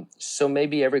 So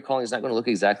maybe every calling is not going to look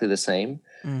exactly the same.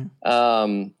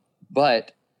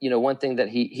 But one thing that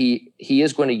he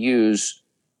is going to use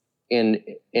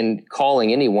in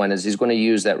calling anyone is he's going to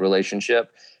use that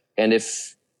relationship. And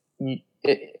the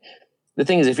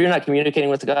thing is, if you're not communicating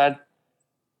with God,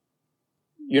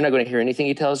 you're not going to hear anything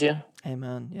he tells you.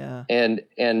 Amen. Yeah.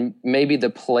 And maybe the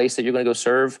place that you're going to go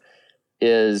serve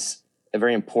is a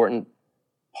very important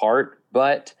part,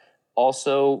 but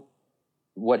also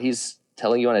what he's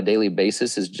telling you on a daily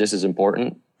basis is just as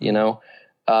important,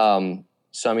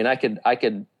 So, I mean, I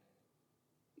could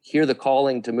hear the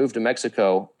calling to move to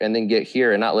Mexico and then get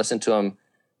here and not listen to him,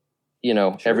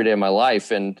 Sure. every day of my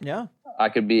life. And yeah, I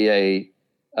could be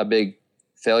a big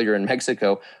failure in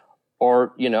Mexico,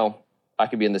 or, I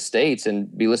could be in the States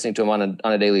and be listening to him on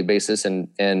a daily basis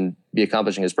and be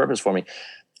accomplishing his purpose for me.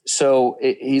 So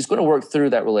he's going to work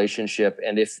through that relationship.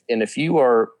 And if you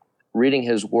are reading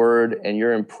his word and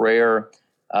you're in prayer,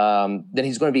 then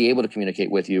he's going to be able to communicate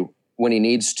with you when he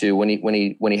needs to. When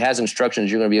he has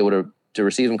instructions, you're going to be able to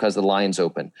receive them because the line's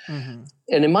open. Mm-hmm.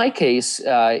 And in my case,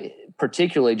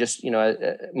 particularly, just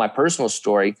my personal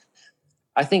story,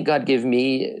 I think God gave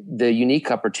me the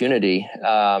unique opportunity,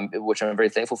 which I'm very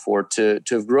thankful for, to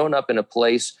have grown up in a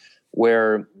place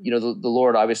where the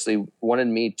Lord obviously wanted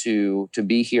me to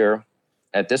be here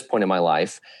at this point in my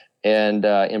life. And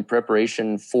in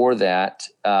preparation for that,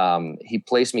 he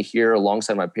placed me here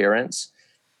alongside my parents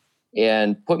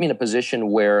and put me in a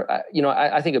position where,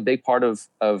 I think a big part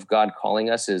of God calling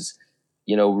us is,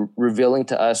 revealing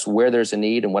to us where there's a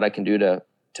need and what I can do to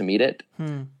meet it.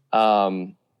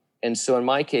 And so in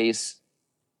my case,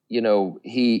 he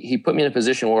put me in a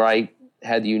position where I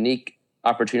had the unique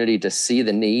opportunity to see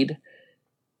the need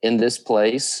in this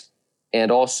place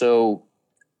and also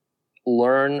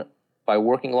learn by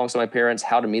working alongside my parents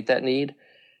how to meet that need.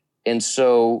 And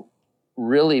so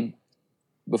really,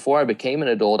 before I became an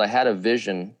adult, I had a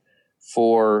vision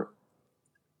for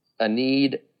a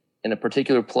need in a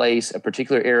particular place, a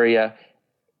particular area,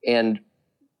 and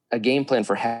a game plan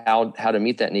for how to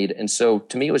meet that need. And so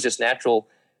to me, it was just natural,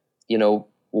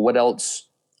 what else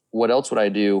would I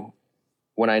do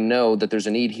when I know that there's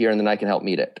a need here and then I can help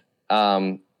meet it?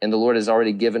 And the Lord has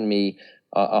already given me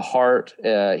a heart.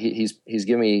 He's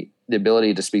given me the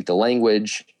ability to speak the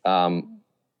language.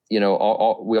 We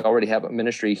already have a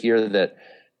ministry here that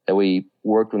we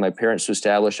worked with my parents to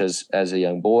establish as a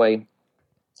young boy.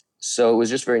 So it was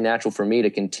just very natural for me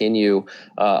to continue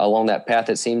along that path.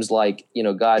 It seems like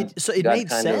God. It God made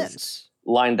kind sense.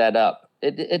 of lined that up.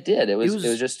 It did. It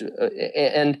was just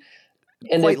and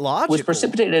quite it logical. was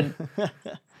precipitated.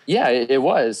 Yeah, it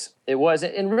was. It was,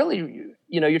 and really,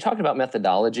 you're talking about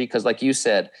methodology because, like you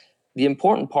said, the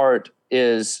important part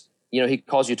is he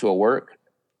calls you to a work,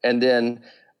 and then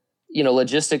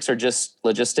logistics are just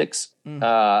logistics.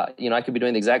 I could be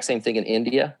doing the exact same thing in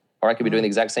India. Or I could be doing the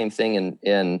exact same thing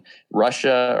in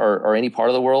Russia or any part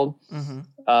of the world.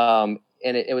 And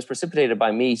it was precipitated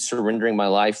by me surrendering my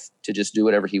life to just do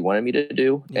whatever he wanted me to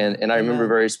do. Yeah. And I remember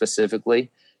very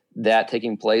specifically that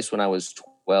taking place when I was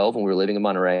 12 and we were living in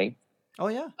Monterey. Oh,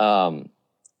 yeah.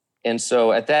 And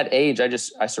so at that age,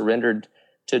 I surrendered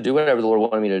to do whatever the Lord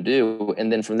wanted me to do.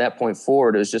 And then from that point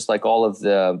forward, it was just like all of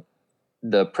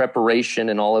the preparation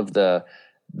and all of the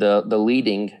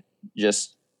leading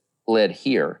just led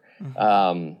here.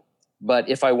 But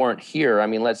if I weren't here, I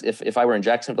mean, if I were in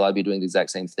Jacksonville, I'd be doing the exact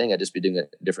same thing. I'd just be doing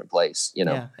it in a different place,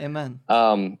 Yeah, amen.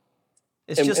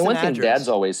 It's just and one thing Dad's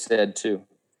always said too.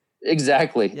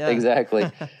 Exactly, yeah.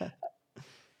 Exactly.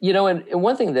 And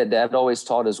one thing that Dad always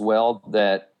taught as well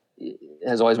that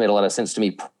has always made a lot of sense to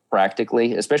me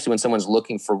practically, especially when someone's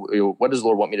looking for what does the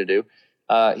Lord want me to do?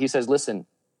 He says, listen,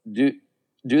 do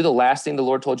the last thing the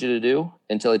Lord told you to do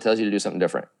until he tells you to do something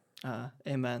different.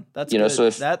 Amen. That's good. So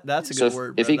that's a good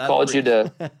word. If he called you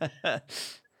to,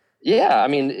 yeah, I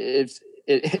mean,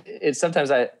 it's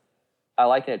sometimes I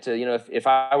liken it to if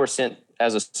I were sent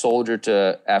as a soldier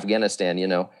to Afghanistan,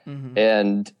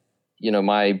 and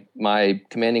my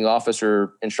commanding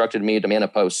officer instructed me to man a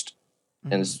post,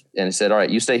 and he said, all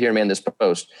right, you stay here and man this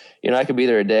post. I could be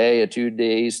there a day, 2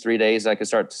 days, 3 days. I could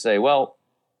start to say, well,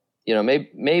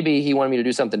 maybe he wanted me to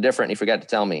do something different and he forgot to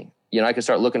tell me. I could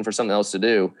start looking for something else to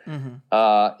do.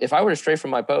 If I were to stray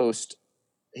from my post,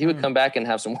 he would come back and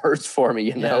have some words for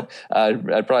me,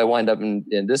 I'd probably wind up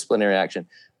in disciplinary action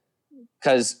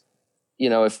because,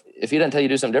 if he doesn't tell you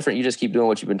to do something different, you just keep doing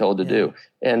what you've been told to do.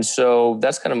 And so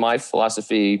that's kind of my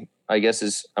philosophy, I guess,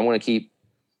 is I want to keep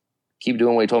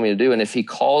doing what he told me to do. And if he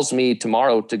calls me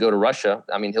tomorrow to go to Russia,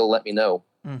 I mean, he'll let me know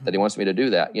that he wants me to do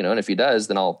that, and if he does,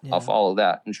 then I'll follow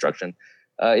that instruction.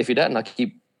 If he doesn't, I'll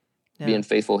keep being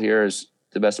faithful here as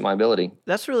the best of my ability.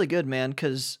 That's really good, man.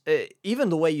 Because even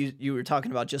the way you were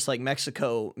talking about, just like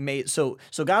Mexico made, so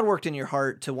God worked in your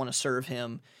heart to want to serve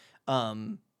him,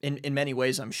 in many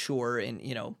ways, I'm sure. And,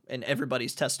 and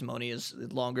everybody's testimony is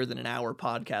longer than an hour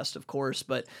podcast, of course.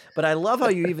 But I love how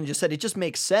you even just said, it just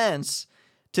makes sense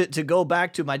to go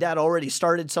back to, my dad already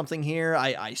started something here.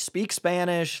 I speak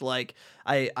Spanish, like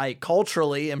I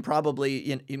culturally am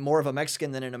probably more of a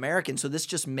Mexican than an American. So this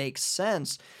just makes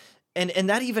sense. And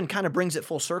that even kind of brings it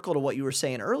full circle to what you were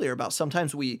saying earlier about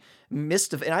sometimes we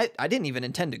missed, and I didn't even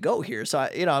intend to go here. So,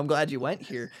 I'm glad you went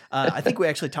here. I think we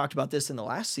actually talked about this in the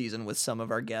last season with some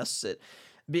of our guests, that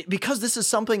because this is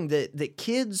something that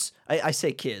kids, I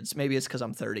say kids, maybe it's because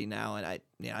I'm 30 now and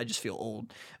I just feel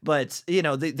old, but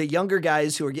the younger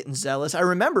guys who are getting zealous, I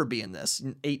remember being this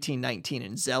 18, 19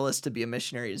 and zealous to be a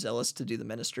missionary, zealous to do the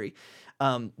ministry.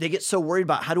 They get so worried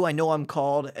about, how do I know I'm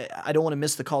called? I don't want to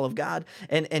miss the call of God.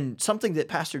 And something that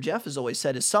Pastor Jeff has always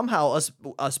said is somehow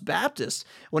us Baptists,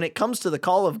 when it comes to the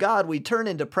call of God, we turn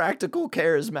into practical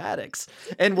charismatics,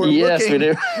 and we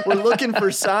do. We're looking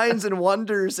for signs and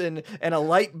wonders and a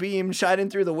light beam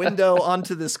shining through the window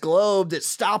onto this globe that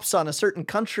stops on a certain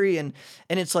country. And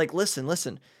it's like,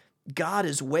 listen, God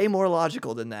is way more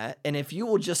logical than that. And if you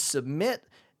will just submit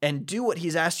and do what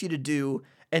he's asked you to do,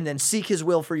 and then seek his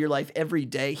will for your life every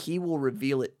day, he will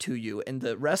reveal it to you. And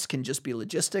the rest can just be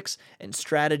logistics and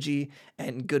strategy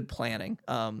and good planning.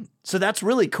 So that's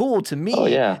really cool to me.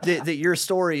 That your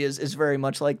story is very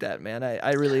much like that, man.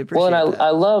 I really appreciate that.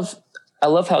 I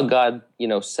love how God,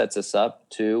 sets us up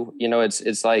too.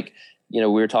 It's like, we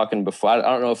were talking before, I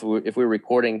don't know if we were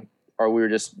recording or we were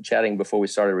just chatting before we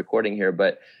started recording here,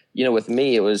 but, with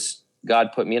me, it was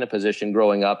God put me in a position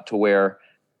growing up to where,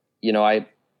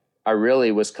 I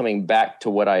really was coming back to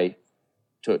what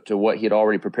to what he had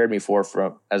already prepared me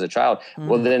for as a child.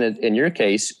 Well, then in your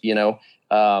case, being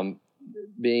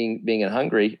in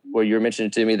Hungary, where you were mentioning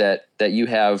to me that you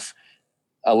have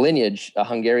a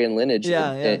Hungarian lineage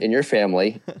in your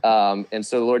family. And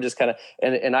so the Lord just kind of,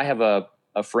 and I have a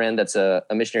friend that's a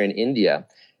missionary in India,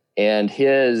 and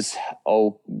his,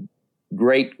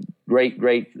 great, I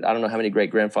don't know how many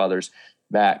great grandfathers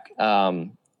back,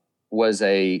 was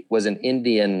an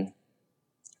Indian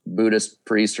Buddhist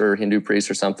priest or Hindu priest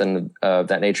or something of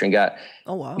that nature, and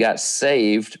got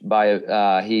saved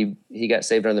by he got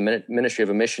saved under the ministry of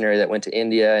a missionary that went to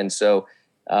India, and so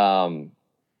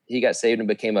he got saved and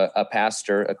became a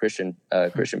pastor, a Christian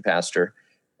pastor,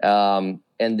 and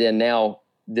then now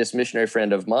this missionary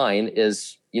friend of mine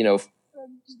is 4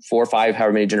 or 5,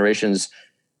 however many generations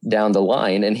down the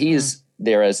line, and he's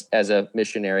there as a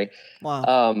missionary.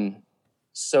 Wow.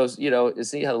 So,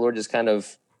 see how the Lord just kind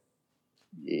of,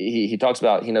 he talks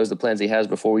about, he knows the plans he has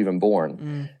before we're even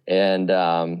born. And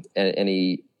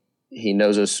he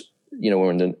knows us, when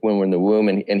we're in the womb,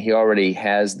 and he already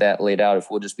has that laid out if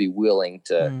we'll just be willing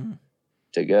to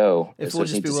go. If we'll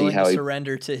just be willing to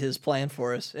surrender to his plan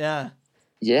for us. Yeah.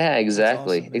 Yeah,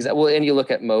 exactly. Awesome, well, and you look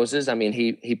at Moses, I mean,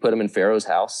 he put him in Pharaoh's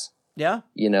house. Yeah.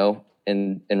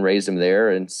 And raised him there.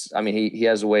 And I mean, he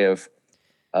has a way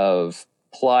of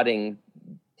plotting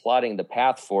the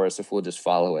path for us if we'll just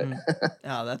follow it.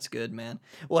 Oh, that's good, man.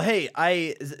 Well, hey,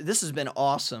 this has been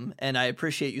awesome, and I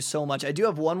appreciate you so much. I do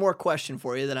have one more question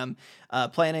for you that I'm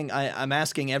I'm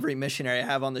asking every missionary I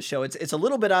have on the show. It's a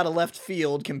little bit out of left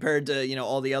field compared to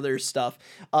all the other stuff,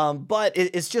 but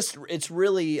it's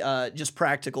really just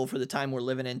practical for the time we're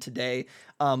living in today.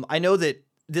 I know that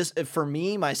this, for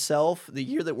me, myself, the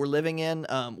year that we're living in,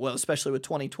 especially with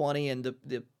 2020 and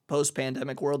the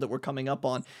post-pandemic world that we're coming up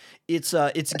on,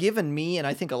 it's given me, and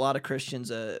I think a lot of Christians,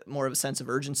 more of a sense of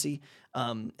urgency.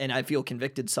 And I feel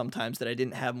convicted sometimes that I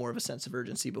didn't have more of a sense of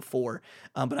urgency before.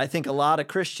 But I think a lot of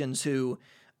Christians who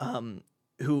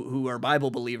are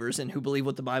Bible believers and who believe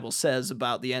what the Bible says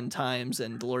about the end times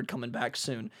and the Lord coming back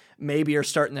soon, maybe are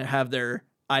starting to have their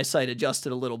eyesight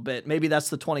adjusted a little bit. Maybe that's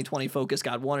the 2020 focus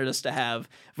God wanted us to have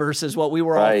versus what we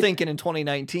were all thinking in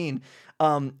 2019.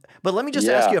 But let me just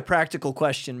ask you a practical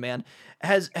question, man.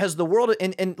 Has the world,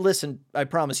 and listen, I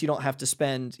promise you don't have to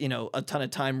spend, a ton of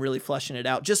time really fleshing it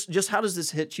out. Just how does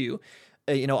this hit you,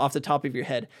 off the top of your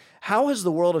head? How has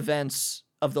the world events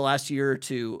of the last year or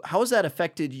two, how has that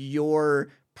affected your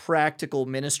practical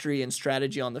ministry and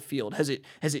strategy on the field? Has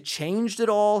it changed at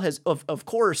all? Of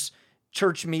course,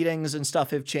 church meetings and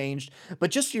stuff have changed, but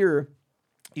just your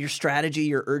strategy,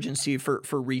 your urgency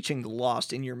for reaching the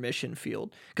lost in your mission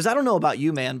field. Because I don't know about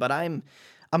you, man, but I'm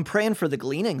praying for the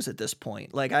gleanings at this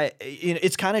point. Like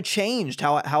it's kind of changed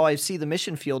how I see the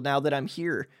mission field now that I'm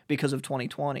here because of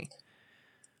 2020.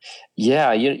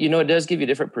 Yeah, you know, it does give you a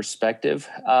different perspective.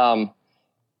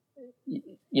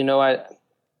 You know,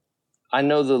 I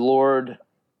know the Lord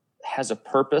has a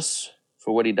purpose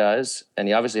for what he does, and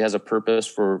he obviously has a purpose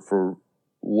for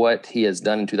what he has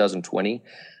done in 2020. You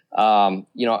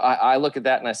know, I look at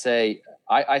that and I say,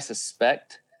 I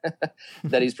suspect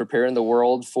that he's preparing the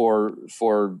world for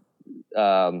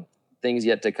things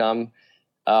yet to come.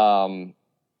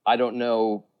 I don't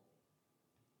know,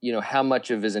 you know, how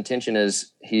much of his intention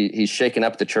is he's shaking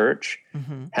up the church.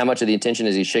 Mm-hmm. How much of the intention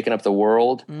is he's shaking up the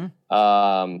world?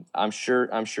 Mm-hmm. I'm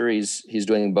sure he's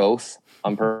doing both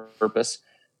on purpose.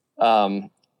 And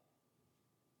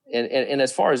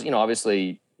as far as, you know,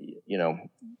 obviously, you know,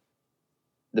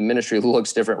 the ministry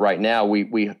looks different right now.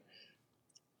 We're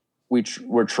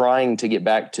trying to get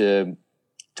back to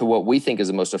what we think is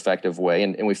the most effective way.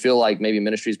 And we feel like maybe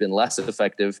ministry's been less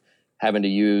effective having to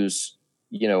use,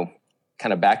 you know,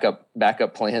 kind of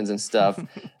backup plans and stuff.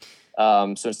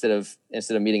 So instead of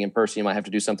meeting in person, you might have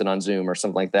to do something on Zoom or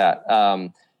something like that.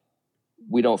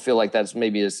 We don't feel like that's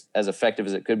maybe as effective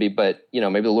as it could be, but you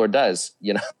know, maybe the Lord does,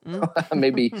 you know,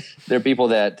 maybe there are people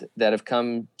that have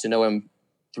come to know him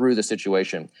through the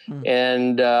situation.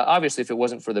 And obviously if it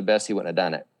wasn't for the best, he wouldn't have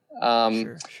done it.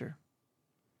 Sure.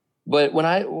 But when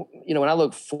I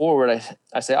look forward,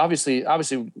 I say, obviously,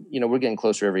 you know, we're getting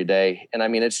closer every day. And I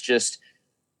mean,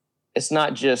 it's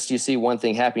not just you see one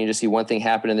thing happen, you just see one thing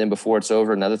happen, and then before it's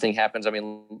over, another thing happens. I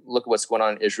mean, look at what's going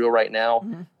on in Israel right now.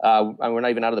 Mm-hmm. We're not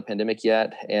even out of the pandemic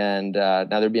yet, and now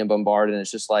they're being bombarded, and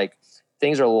it's just like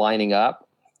things are lining up.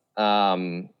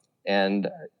 And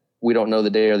we don't know the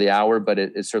day or the hour, but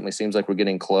it certainly seems like we're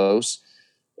getting close.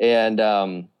 And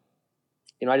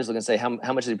you know, I just look and say, how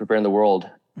much is he preparing the world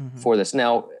for this?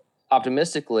 Now,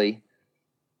 optimistically,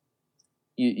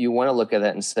 you want to look at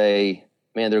that and say,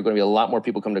 man, there are going to be a lot more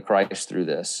people come to Christ through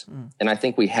this. And I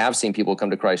think we have seen people come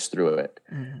to Christ through it.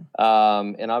 And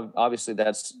obviously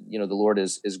that's, you know, the Lord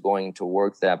is going to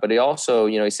work that. But he also,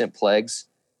 you know, he sent plagues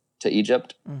to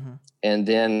Egypt. And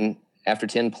then after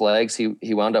 10 plagues,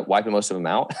 he wound up wiping most of them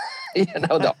out, you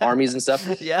know, the armies and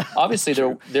stuff. Yeah. Obviously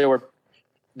there were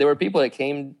people that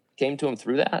came to him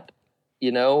through that,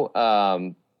 you know,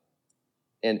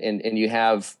 and you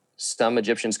have some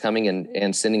Egyptians coming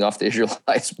and sending off the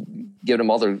Israelites, giving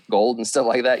them all their gold and stuff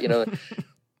like that, you know.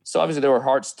 So obviously there were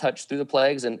hearts touched through the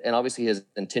plagues, and obviously his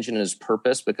intention and his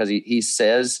purpose, because he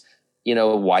says, you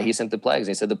know, why he sent the plagues.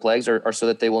 And he said the plagues are so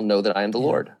that they will know that I am the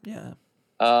Lord. Yeah.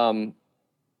 And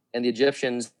the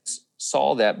Egyptians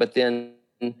saw that, but then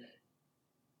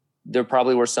there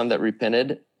probably were some that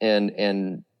repented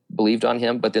and believed on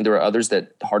him, but then there were others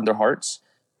that hardened their hearts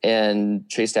and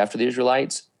chased after the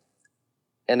Israelites.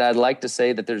 And I'd like to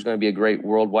say that there's going to be a great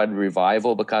worldwide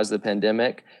revival because of the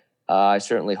pandemic. I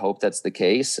certainly hope that's the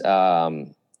case. But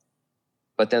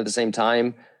then at the same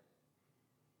time,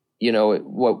 you know,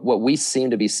 what we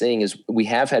seem to be seeing is we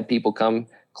have had people come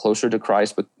closer to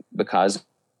Christ because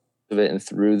of it and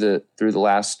through the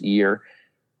last year.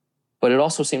 But it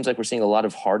also seems like we're seeing a lot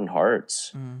of hardened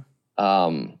hearts.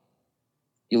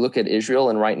 You look at Israel,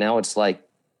 and right now it's like,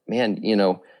 man, you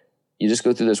know, you just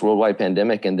go through this worldwide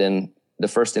pandemic, and then the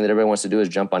first thing that everyone wants to do is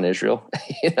jump on Israel.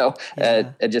 You know,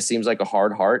 it just seems like a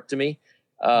hard heart to me.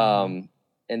 And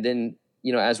then,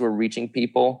 you know, as we're reaching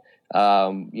people,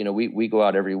 you know, we go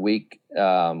out every week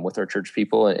with our church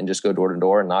people and just go door to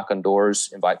door and knock on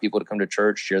doors, invite people to come to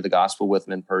church, share the gospel with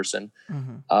them in person.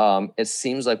 It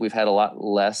seems like we've had a lot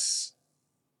less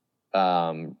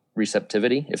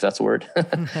receptivity, if that's a word.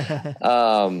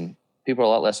 People are a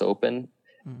lot less open.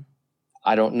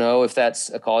 I don't know if that's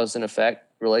a cause and effect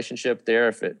relationship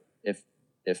there,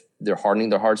 if they're hardening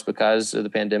their hearts because of the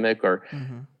pandemic, or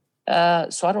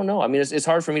so I don't know. I mean, it's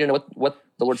hard for me to know what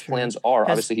the Lord's plans are.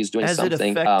 Obviously, he's doing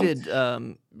something. Has it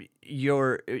affected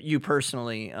you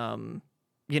personally?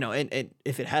 You know, and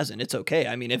if it hasn't, it's okay.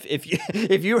 I mean,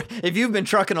 if you've been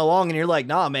trucking along and you're like,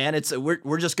 nah, man,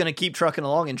 we're just gonna keep trucking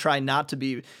along and try not to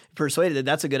be persuaded,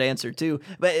 that's a good answer too.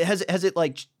 But has it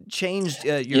like changed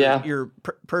your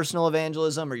personal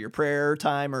evangelism or your prayer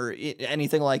time or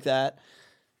anything like that?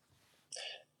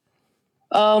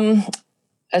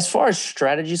 As far as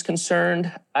strategy is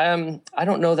concerned, I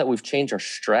don't know that we've changed our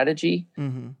strategy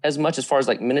as much as far as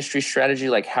like ministry strategy,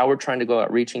 like how we're trying to go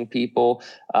out reaching people.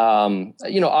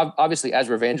 Obviously as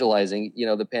we're evangelizing,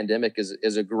 the pandemic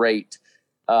is a great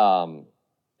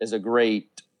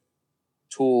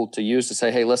tool to use to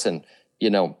say, hey, listen,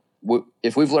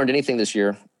 if we've learned anything this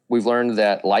year, we've learned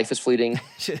that life is fleeting.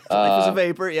 Life is a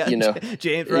vapor. Yeah.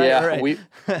 James. Right. Yeah. Right.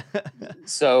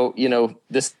 So,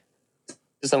 this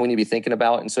is something we need to be thinking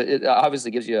about. And so it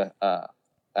obviously gives you a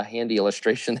handy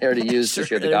illustration there to use to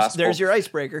share the gospel. There's your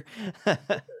icebreaker.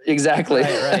 Exactly.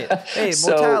 Right. Hey,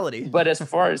 mortality. But as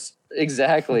far as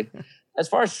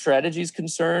strategy is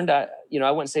concerned, I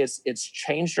wouldn't say it's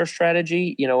changed our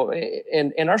strategy,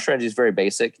 and our strategy is very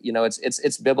basic.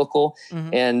 It's biblical.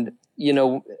 And,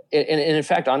 and in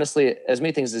fact, honestly, as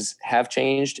many things as have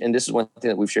changed, and this is one thing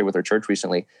that we've shared with our church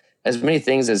recently, as many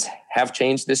things as have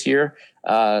changed this year,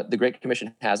 the Great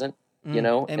Commission hasn't,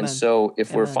 Amen. And so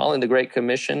if we're following the Great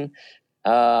Commission,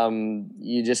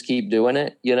 you just keep doing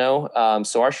it,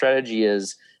 so our strategy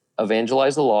is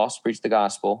evangelize the lost, preach the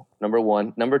gospel, number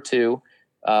one. Number two,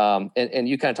 and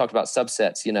you kind of talked about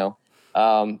subsets,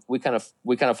 we kind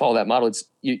of follow that model. It's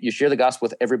you share the gospel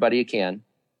with everybody you can.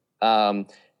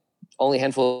 Only a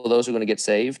handful of those are going to get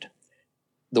saved.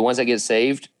 The ones that get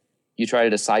saved, you try to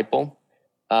disciple.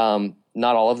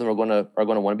 Not all of them are going to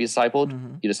want to be discipled.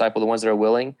 You disciple the ones that are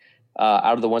willing.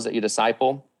 Out of the ones that you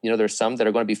disciple, there's some that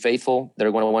are going to be faithful, that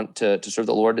are going to want to serve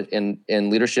the Lord in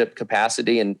leadership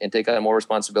capacity and take on more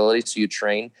responsibility. So you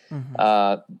train,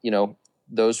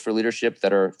 those for leadership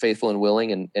that are faithful and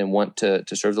willing and want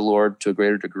to serve the Lord to a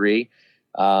greater degree.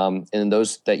 And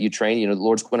those that you train, the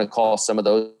Lord's going to call some of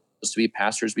those to be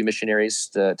pastors, be missionaries,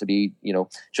 to be,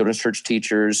 children's church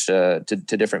teachers, to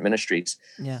different ministries.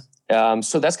 Yeah.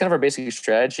 So that's kind of our basic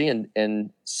strategy. And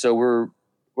so we're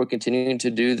continuing to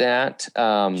do that.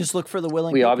 Just look for the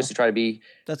willing We people. obviously try to be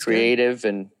That's creative. Good.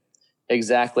 And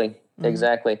exactly.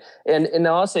 And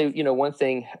I'll say, one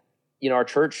thing, our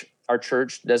church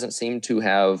doesn't seem to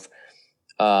have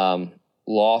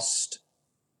lost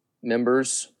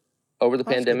members over the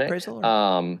pandemic. Praise the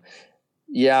Lord.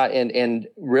 Yeah. And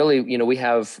really, we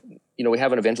have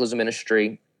an evangelism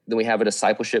ministry. Then we have a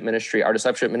discipleship ministry. Our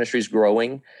discipleship ministry is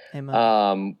growing.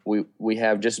 Amen. We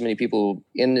have just as many people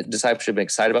in discipleship and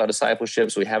excited about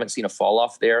discipleship, so we haven't seen a fall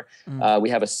off there. We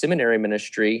have a seminary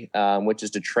ministry, which is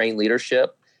to train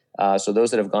leadership. So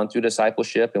those that have gone through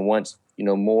discipleship and want,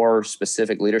 more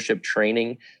specific leadership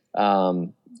training,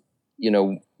 we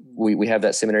have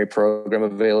that seminary program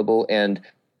available, and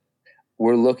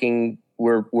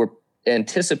we're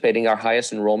anticipating our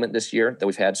highest enrollment this year that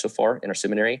we've had so far in our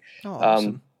seminary. Oh,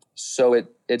 awesome. So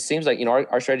it seems like,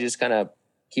 our strategy is kind of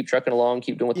keep trucking along,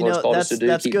 keep doing what the Lord's called us to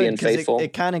do, keep being faithful.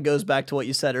 It kind of goes back to what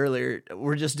you said earlier.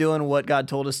 We're just doing what God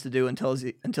told us to do until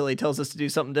he tells us to do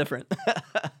something different.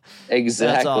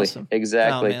 Exactly. That's awesome.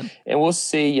 Exactly. Oh, and we'll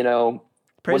see, what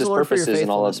his purpose is in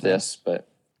all of this, but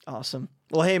awesome.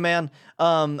 Well, hey man,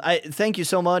 I thank you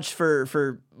so much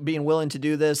for being willing to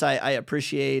do this. I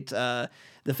appreciate,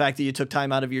 the fact that you took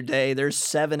time out of your day. There's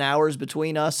 7 hours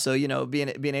between us, so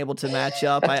being able to match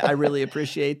up, I really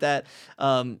appreciate that.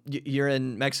 You're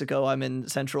in Mexico, I'm in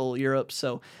Central Europe,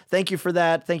 so thank you for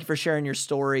that. Thank you for sharing your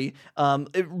story.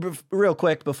 Real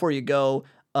quick before you go,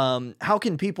 how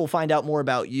can people find out more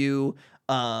about you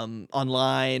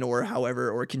online or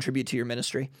however, or contribute to your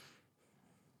ministry?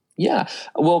 Yeah,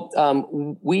 well,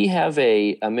 we have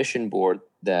a mission board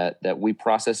that we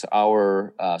process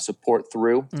our support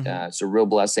through. It's a real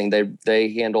blessing. They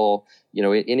handle,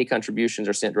 any contributions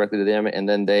are sent directly to them, and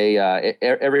then they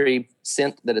every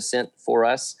cent that is sent for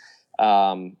us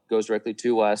goes directly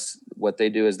to us. What they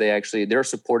do is they're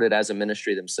supported as a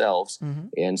ministry themselves,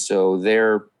 and so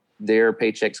their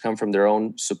paychecks come from their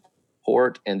own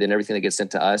support, and then everything that gets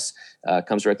sent to us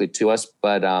comes directly to us.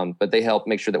 But they help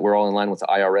make sure that we're all in line with the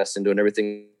IRS and doing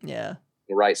everything. Yeah.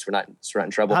 Right, so we're not in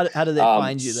trouble. How do they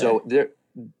find you there? So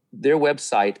their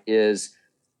website is,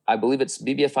 I believe it's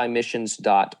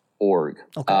bbfimissions.org.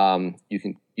 Okay.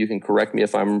 You can correct me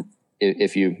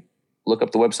if you look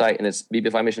up the website and it's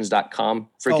bbfimissions.com.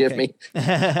 Forgive me.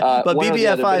 But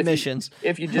BBFI Missions.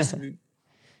 If you just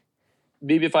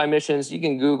BBFI Missions, you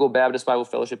can Google Baptist Bible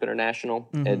Fellowship International,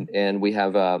 and we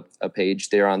have a page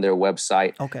there on their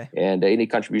website. Okay. And any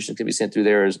contributions can be sent through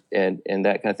there and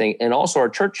that kind of thing. And also our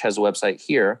church has a website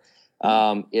here.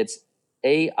 It's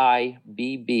aibb.mx.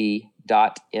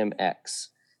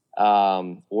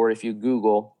 Or if you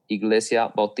Google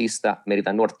Iglesia Bautista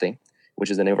Merida Norte,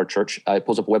 which is the name of our church, it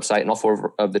pulls up a website, and all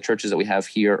 4 of the churches that we have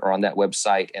here are on that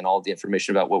website, and all the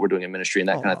information about what we're doing in ministry and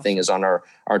that kind of thing is on our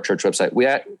church website.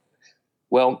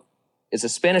 Well, it's a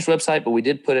Spanish website, but we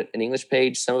did put an English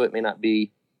page. Some of it may not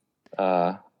be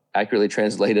accurately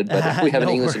translated, but we have an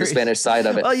English and a Spanish side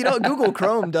of it. Well, Google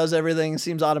Chrome does everything,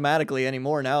 seems automatically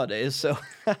anymore nowadays. So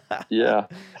yeah,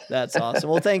 that's awesome.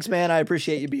 Well, thanks, man. I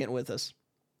appreciate you being with us.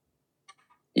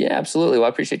 Yeah, absolutely. Well, I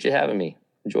appreciate you having me.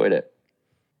 Enjoyed it.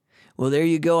 Well, there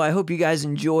you go. I hope you guys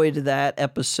enjoyed that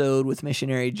episode with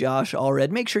missionary Josh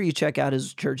Allred. Make sure you check out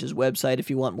his church's website if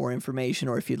you want more information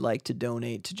or if you'd like to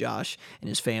donate to Josh and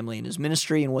his family and his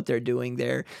ministry and what they're doing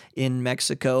there in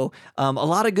Mexico. A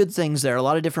lot of good things there, a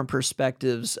lot of different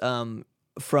perspectives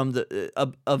from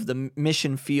the of the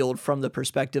mission field, from the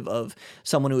perspective of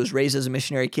someone who was raised as a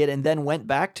missionary kid and then went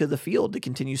back to the field to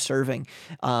continue serving,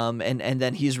 and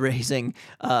then he's raising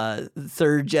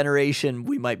third generation,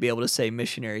 we might be able to say,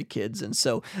 missionary kids. And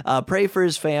so pray for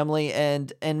his family,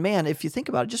 and man, if you think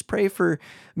about it, just pray for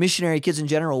missionary kids in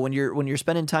general. When you're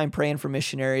spending time praying for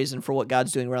missionaries and for what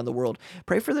God's doing around the world,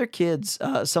 pray for their kids.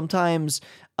 Sometimes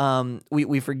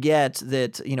we forget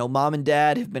that, mom and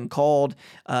dad have been called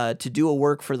to do a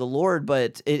work for the Lord,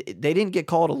 but they didn't get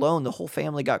called alone. The whole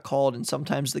family got called, and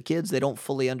sometimes the kids, they don't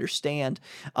fully understand,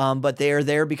 but they are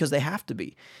there because they have to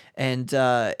be. And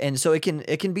so it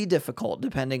can be difficult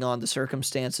depending on the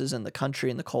circumstances and the country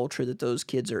and the culture that those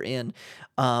kids are in.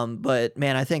 But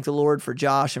man, I thank the Lord for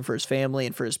Josh and for his family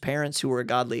and for his parents who were a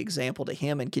godly example to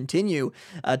him and continue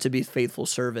to be faithful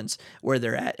servants where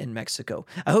they're at in Mexico.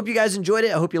 I hope you guys enjoyed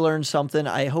it. I hope you learned something.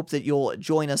 I hope that you'll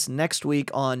join us next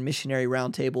week on Missionary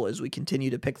Roundtable as we continue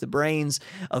to pick the brains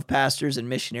of pastors and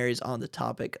missionaries on the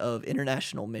topic of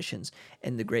international missions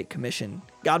and the Great Commission.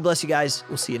 God bless you guys.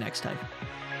 We'll see you next time.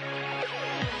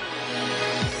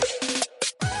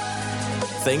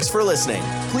 Thanks for listening.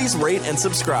 Please rate and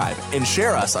subscribe and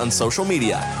share us on social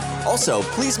media. Also,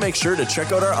 please make sure to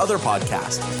check out our other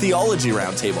podcast, Theology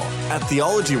Roundtable, at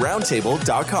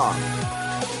theologyroundtable.com.